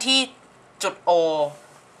บกันที่จุด O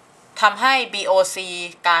ทำให้ BOC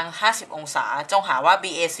กลาง50องศาจงหาว่า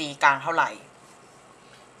BAC กลางเท่าไหร่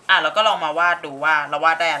เราก็ลองมาวาดดูว่าเราว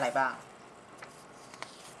าดได้อะไรบ้าง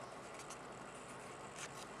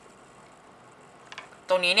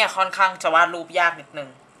ตรงนี้เนี่ยค่อนข้างจะวาดรูปยากนิดนึง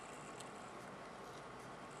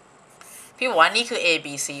พี่บอกว่านี่คือ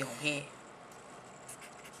ABC ของพี่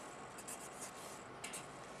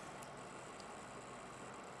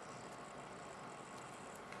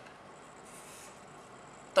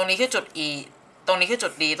ตรงนี้คือจุด E ตรงนี้คือจุ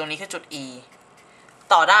ด D ตรงนี้คือจุด E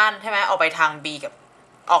ต่อด้านใช่ไหมออกไปทาง B กับ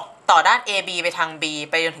ออกต่อด้าน AB ไปทาง B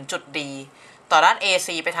ไปจนถึงจุด D ต่อด้าน AC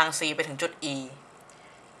ไปทาง C ไปถึงจุด E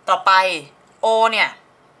ต่อไป O เนี่ย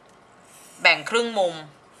แบ่งครึ่งมุม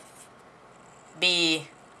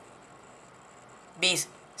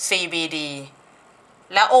CBD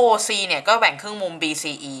แล้ว OC เนี่ยก็แบ่งครึ่งมุม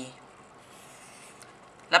BCE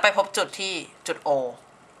แล้วไปพบจุดที่จุด O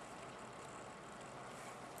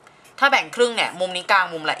ถ้าแบ่งครึ่งเนี่ยมุมนี้กลาง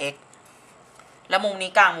มุมละ x และมุม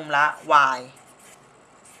นี้กลางมุมละ y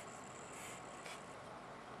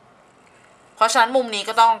เพราะฉะนั้นมุมนี้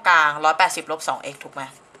ก็ต้องกลาง180ลบ 2x ถูกไหม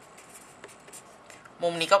มุ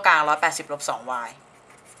มนี้ก็กลาง180ลบ 2y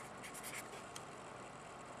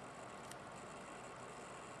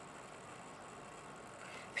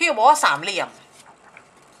พี่บอกว่าสามเหลี่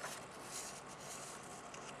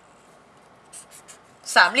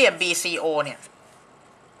ยมBCO เนี่ย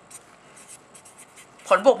ผ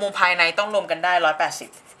ลบวกมุมภายในต้องรวมกันได้180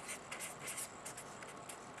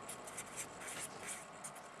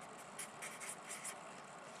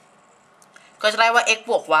ก็จะได้ว่า x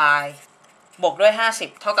บวก y บวกด้วย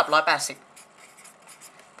50เท่ากับ180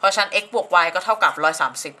เพราะฉะนั้น x บวก y ก็เท่ากับ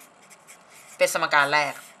130เป็นสมการแร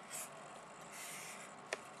ก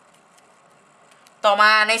ต่อม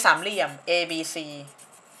าในสามเหลี่ยม ABC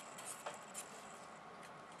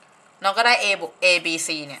เราก็ได้ a บวก ABC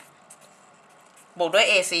เนี่ยบวกด้วย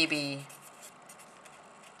ACB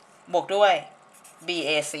บวกด้วย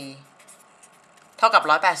BAC เท่ากับ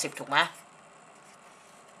180ถูกไหม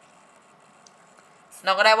น้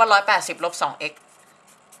องก็ได้ว่า180ลบ 2x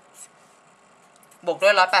บวกด้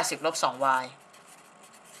วย180ลบ 2y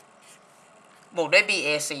บวกด้วย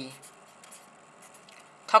bac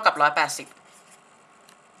เท่ากับ180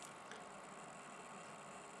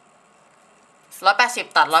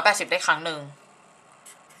ตัด180ได้ครั้งหนึ่ง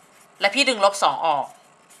และพี่ดึงลบ2ออก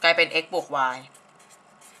กลายเป็น x บวก y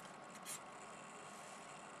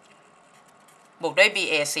บวกด้วย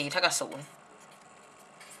bac เท่ากับ0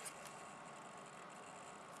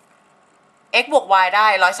 x บวก y ได้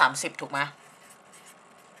130ถูกไหม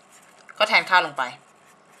ก็แทนค่าลงไป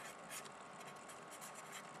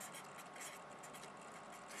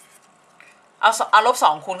เอาลบ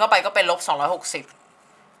2คูณเข้าไปก็เป็นลบ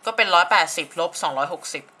260ก็เป็น180ลบ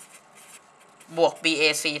260บวก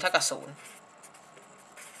bac เท่ากับ0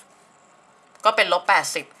ก็เป็นลบ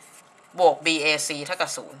80บวก bac เท่ากั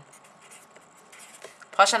บ0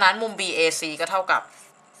เพราะฉะนั้นมุม bac ก็เท่ากับ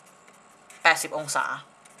80องศา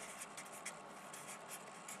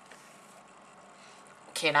โอ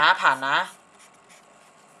เคนะผ่านนะ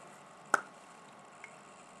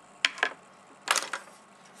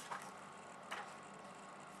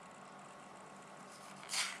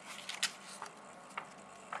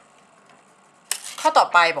ข้อต่อ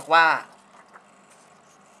ไปบอกว่า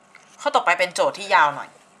ข้อต่อไปเป็นโจทย์ที่ยาวหน่อย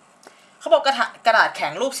เขาบอกกระดาษแข็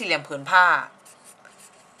งรูปสี่เหลี่ยมผืนผ้า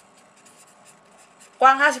กว้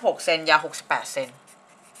าง56เซนยาว68เซน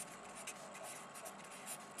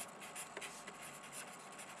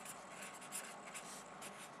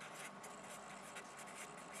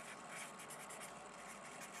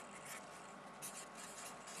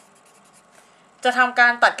จะทำกา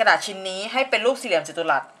รตัดกระดาษชิ้นนี้ให้เป็นรูปสี่เหลี่ยมจัตุ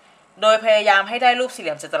รัสโดยพยายามให้ได้รูปสี่เห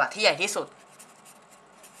ลี่ยมจัตุรัสที่ใหญ่ที่สุด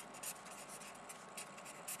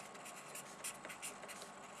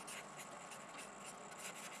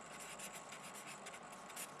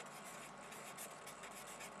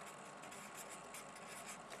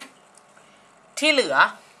ที่เหลือ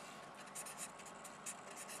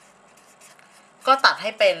ก็ตัดใ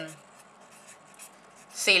ห้เป็น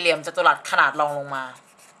สี่เหลี่ยมจัตุรัสขนาดรองลงมา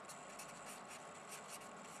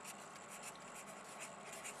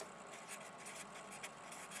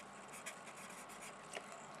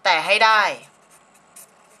แต่ให้ได้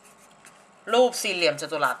รูปสี่เหลี่ยมจั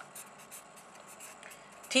ตุรัส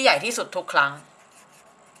ที่ใหญ่ที่สุดทุกครั้ง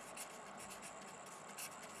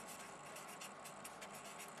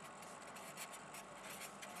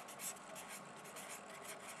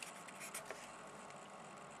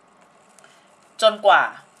จนกว่า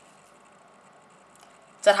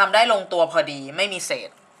จะทำได้ลงตัวพอดีไม่มีเศ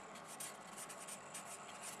ษ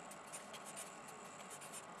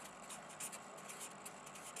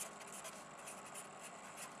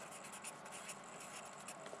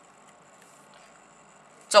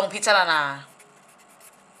จงพิจารณา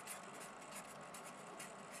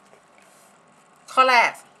ข้อแร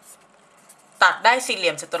กตัดได้สี่เหลี่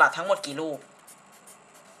ยมจัตุรัสทั้งหมดกี่รูป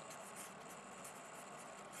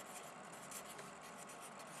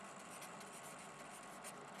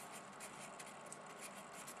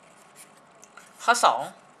ข้อ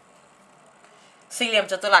2สี่เหลี่ยม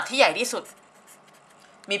จัตุรัสที่ใหญ่ที่สุด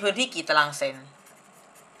มีพื้นที่กี่ตารางเซน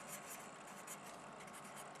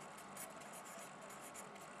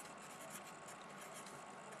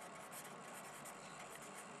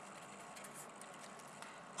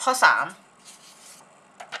ข้อ3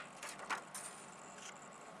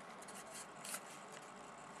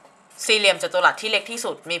สี่เหลี่ยมจัตุรัสที่เล็กที่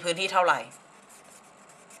สุดมีพื้นที่เท่าไหร่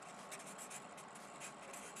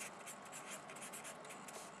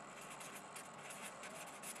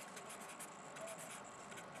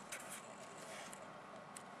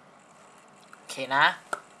โอเคนะ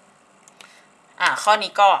ข้อ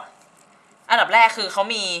นี้ก็อันดับแรกคือเขา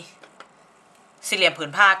มีสี่เหลี่ยมผื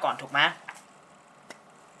นผ้าก่อนถูกไหม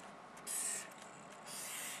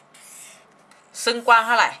ซึ่งกว้างเ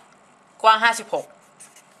ท่าไหร่กว้าง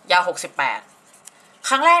56ยาว68ค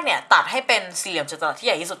รั้งแรกเนี่ยตัดให้เป็นสี่เหลี่ยมจัตุรัสที่ใ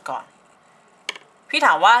หญ่ที่สุดก่อนพี่ถ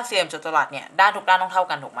ามว่าสี่เหลี่ยมจัตุรัสเนี่ยด้านทุกด้านต้องเท่า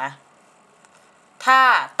กันถูกไหมถ้า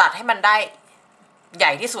ตัดให้มันได้ให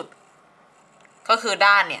ญ่ที่สุดก็คือ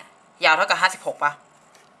ด้านเนี่ยยาวเท่ากับ56ป่ะ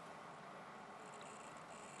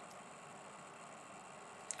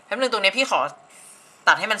แป๊บนึงตรงนี้พี่ขอ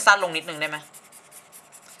ตัดให้มันสั้นลงนิดนึงได้ไหม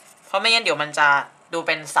เพราะไม่งั้นเดี๋ยวมันจะดูเ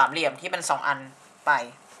ป็นสามเหลี่ยมที่เป็น2อันไป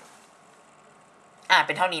เ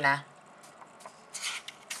ป็นเท่านี้นะ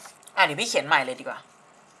เดี๋ยวพี่เขียนใหม่เลยดีกว่า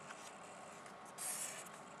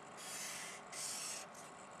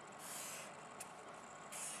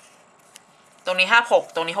ตรงนี้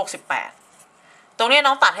56ตรงนี้68ตรงนี้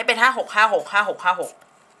น้องตัดให้เป็น56 56 56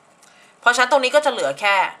 56เพราะฉะนั้นตรงนี้ก็จะเหลือแ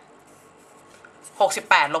ค่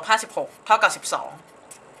68ลบ56เท่ากับ12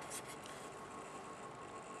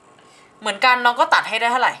 เหมือนกันน้องก็ตัดให้ได้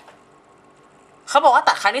เท่าไหร่เขาบอกว่า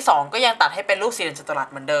ตัดครั้งที่2ก็ยังตัดให้เป็นรูปสี่เหลี่ยมจัตุรัส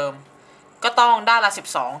เหมือนเดิมก็ต้องด้านละ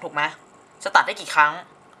12ถูกไหมจะตัดได้กี่ครั้ง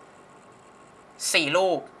4รู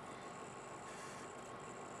ป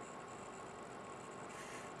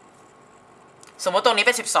สมมติตรงนี้เ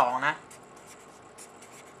ป็น12นะ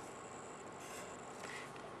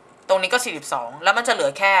ตรงนี้ก็42แล้วมันจะเหลื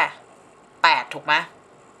อแค่8ถูกไหม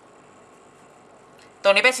ตร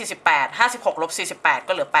งนี้เป็น48 56ลบ48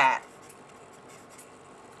ก็เหลือ8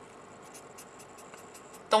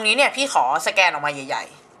ตรงนี้เนี่ยพี่ขอสแกนออกมาใหญ่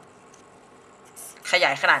ๆขยา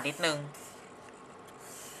ยขนาดนิดนึง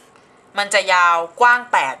มันจะยาวกว้าง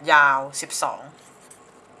8ยาว12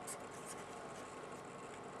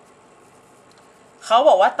เขาบ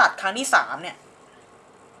อกว่าตัดครั้งที่3เนี่ย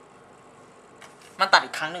มันตัด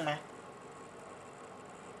อีกครั้งหนึ่งไหม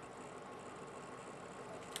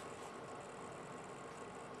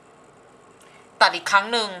ตัดอีกครั้ง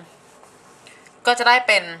หนึ่งก็จะได้เ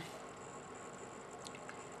ป็น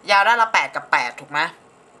ยาวด้านละ8กับ8ถูกไหม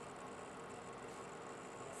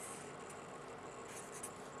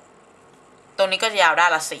ตรงนี้ก็จะยาวด้า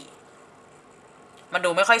นละ4มันดู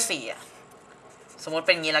ไม่ค่อย4อ่ะสมมติเ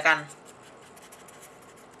ป็นอย่างนี้แล้วกัน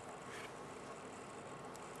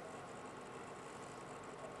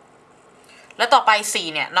แล้วต่อไป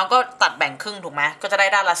4เนี่ยน้องก็ตัดแบ่งครึ่งถูกไหมก็จะได้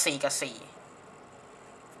ด้านละ4กับ4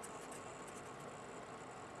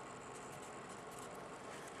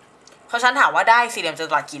เพราะฉันถามว่าได้สี่เหลี่ยมจั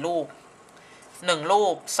ตุรัสกี่รูป1รู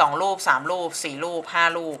ป2รูป3รูป4รูป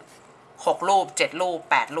5รูป6รูป7รูป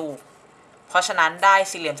8รูปเพราะฉะนั้นได้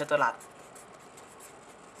สี่เหลี่ยมจัตุรัส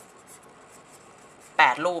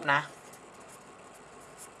8รูปนะ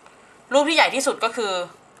รูปที่ใหญ่ที่สุดก็คือ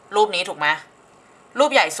รูปนี้ถูกไหมรู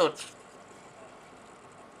ปใหญ่สุด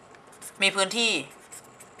มีพื้นที่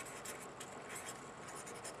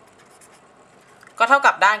ก็เท่า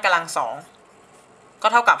กับด้านกำลัง2ก็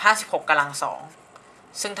เท่ากับ56กำลัง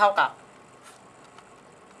2ซึ่งเท่ากับ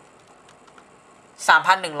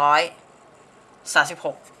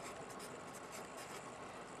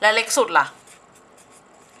3,136และเล็กสุดล่ะ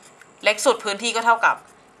เล็กสุดพื้นที่ก็เท่ากับ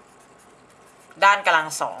ด้านกำลัง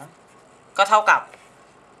2ก็เท่ากับ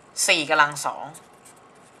4กำลัง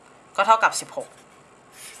2ก็เท่ากับ16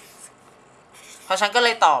เพราะฉันก็เล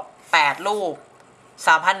ยตอบ8รูป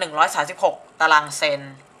 3,136 ตารางเซน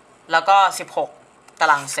แล้วก็16ตา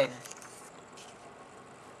รางเซน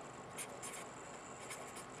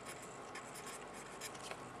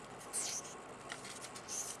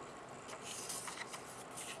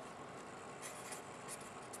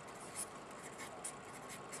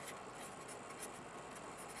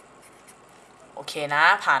โอเคนะ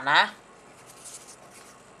ผ่านนะ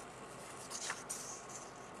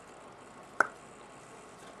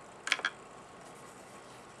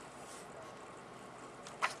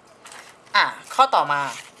ข้อต่อมา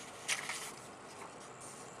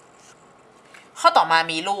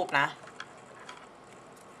มีรูปนะ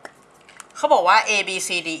เขาบอกว่า A B C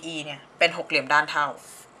D E เนี่ยเป็นหกเหลี่ยมด้านเท่า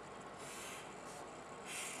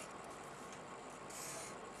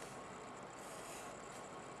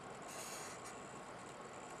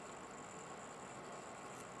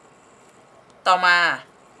ต่อมา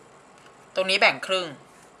ตรงนี้แบ่งครึ่ง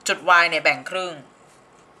จุด Y เนี่ยแบ่งครึ่ง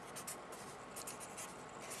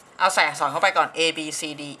เอาใส่อักษรเข้าไปก่อน A B C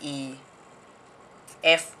D E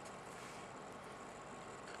F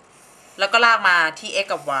แล้วก็ลากมาที่ x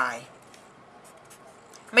กับ y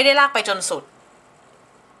ไม่ได้ลากไปจนสุด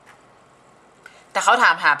แต่เขาถ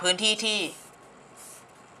ามหาพื้นที่ที่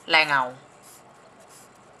แรงเงา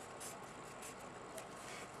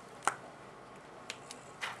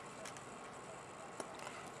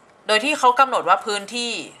โดยที่เขากำหนดว่าพื้น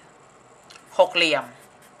ที่หกเหลี่ยม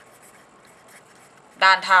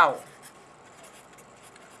ด้านเท่า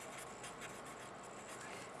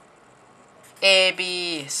A B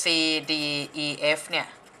C D E F เนี่ย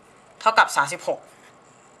เท่ากับ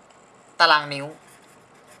36ตารางนิ้ว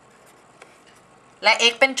และ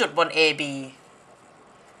x เป็นจุดบน AB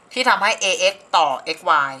ที่ทำให้ AX ต่อ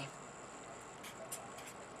XY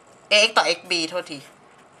AX ต่อ XB โทษที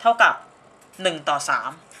เท่ากับ1ต่อ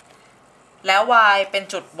3แล้ว y เป็น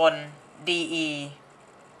จุดบน DE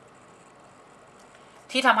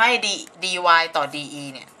ที่ทำให้ dy ต่อ de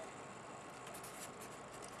เนี่ย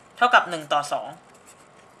เท่ากับ1ต่อ2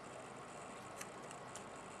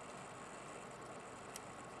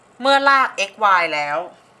เมื่อลาก xy แล้ว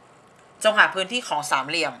จงหาพื้นที่ของสาม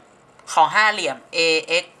เหลี่ยมของห้าเหลี่ยม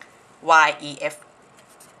ax y e f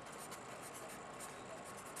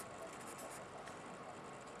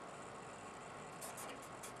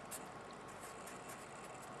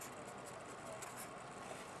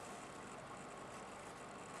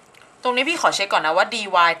ตรงนี้พี่ขอเช็คก่อนนะว่า dy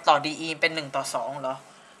ต่อ de เป็น1:2เหรอ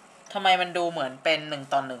ทำไมมันดูเหมือนเป็น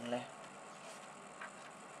1:1เลย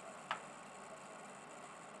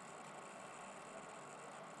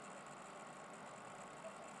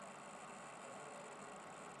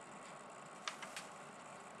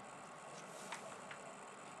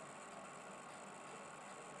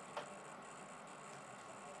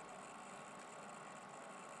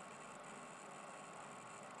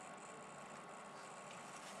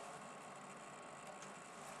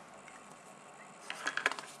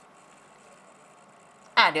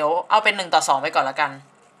เดี๋ยวเอาเป็น1:2ไปก่อนละกัน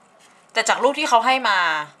แต่จากรูปที่เขาให้มา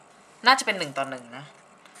น่าจะเป็น1:1นะ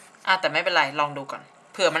แต่ไม่เป็นไรลองดูก่อน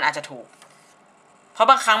เผื่อมันอาจจะถูกเพราะ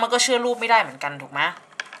บางครั้งมันก็เชื่อรูปไม่ได้เหมือนกันถูกไหม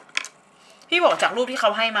พี่บอกจากรูปที่เข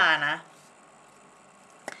าให้มานะ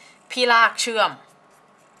พี่ลากเชื่อม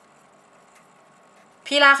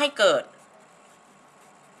พี่ลากให้เกิด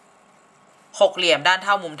หกเหลี่ยมด้านเ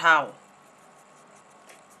ท่ามุมเท่า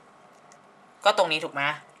ก็ตรงนี้ถูกไหม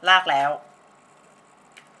ลากแล้ว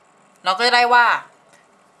เราก็จะได้ว่า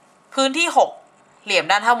พื้นที่6เหลี่ยม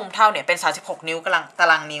ด้านเท่ามุมเท่าเนี่ยเป็น36นิ้วตา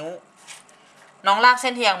รางนิ้วน้องลากเ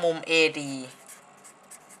ส้นเทียงมุม AD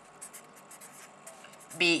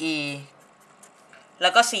BE แล้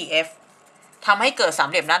วก็ CF ทำให้เกิดสาม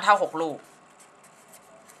เหลี่ยมด้านเท่า6ลูก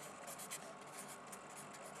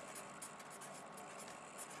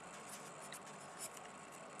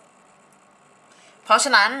เพราะฉ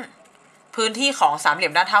ะนั้นพื้นที่ของสามเหลี่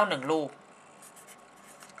ยมด้านเท่า1ลูก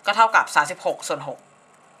ก็เท่ากับ36/6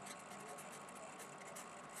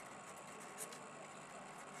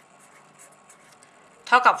เ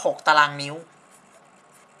ท่ากับ6ตารางนิ้ว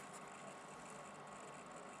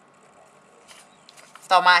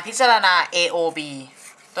ต่อมาพิจารณา AOB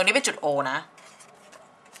ตรงนี้เป็นจุด O นะ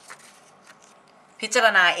พิจาร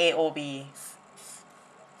ณา AOB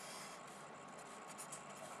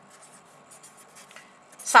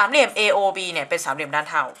สามเหลี่ยม AOB เนี่ยเป็นสามเหลี่ยมด้าน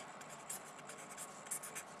เท่า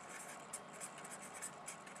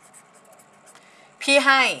พี่ใ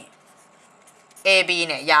ห้ AB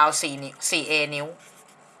เนี่ยยาว4A นิ้ว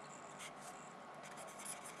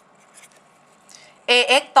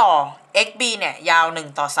AX ต่อ XB เนี่ยยาว1:3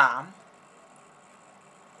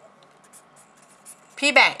พี่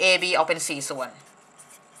แบ่ง AB ออกเป็น4ส่วน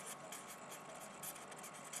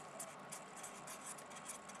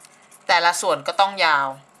แต่ละส่วนก็ต้องยาว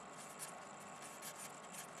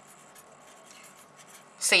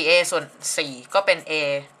 4A ส่วน4ก็เป็น A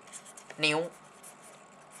นิ้ว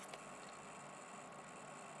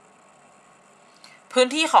พื้น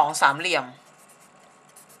ที่ของสามเหลี่ยม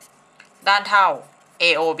ด้านเท่า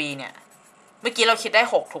AOB เนี่ยเมื่อกี้เราคิดได้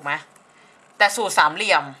6ถูกไหมแต่สูตรสามเห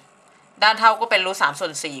ลี่ยมด้านเท่าก็เป็นรูท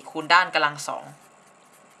3/4คูณด้านกำลัง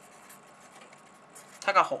2เท่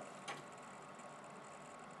ากับ6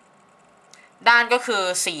ด้านก็คือ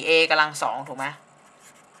 4A กำลัง2ถูกไหม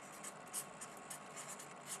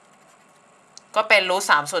ก็เป็นรูท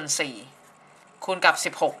3/4คูณกับ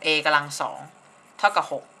 16A กำลัง2เท่ากับ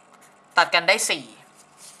6ตัดกันได้4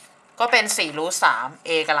ก็เป็น4รูท3A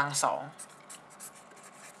กำลัง2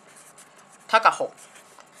เท่ากับ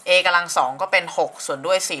6 A กำลัง2ก็เป็น6ส่วน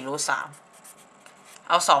ด้วย4รูท3เ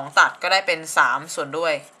อา2ตัดก็ได้เป็น3ส่วนด้ว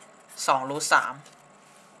ย2รูท3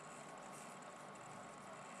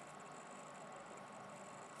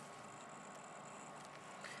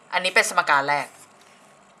อันนี้เป็นสมการแรก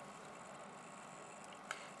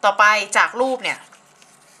ต่อไปจากรูปเนี่ย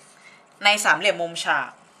ในสามเหลี่ยมมุมฉาก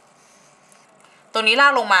ตรงนี้ลา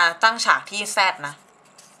กลงมาตั้งฉากที่ Z นะ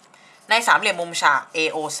ในสามเหลี่ยมมุมฉาก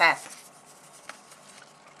AOZ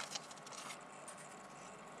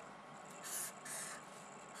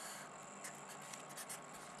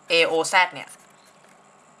AOZ เนี่ย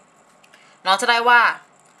น้องจะได้ว่า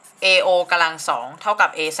AO กำลัง2เท่ากับ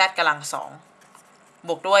AZ กำลัง2บ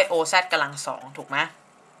วกด้วย OZ กำลัง2ถูกไหม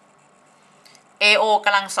AO ก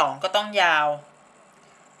ำลัง2ก็ต้องยาว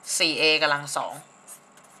 4A กำลัง2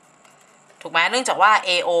ถูกไหมเนื่องจากว่า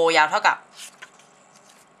AO ยาวเท่ากับ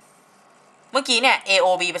เมื่อกี้เนี่ย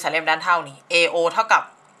AOB เป็นสามเหลี่ยมด้านเท่านี่ AO เท่ากับ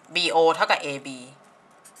BO เท่ากับ AB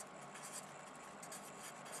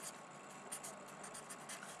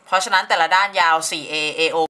เพราะฉะนั้นแต่ละด้านยาว 4A AO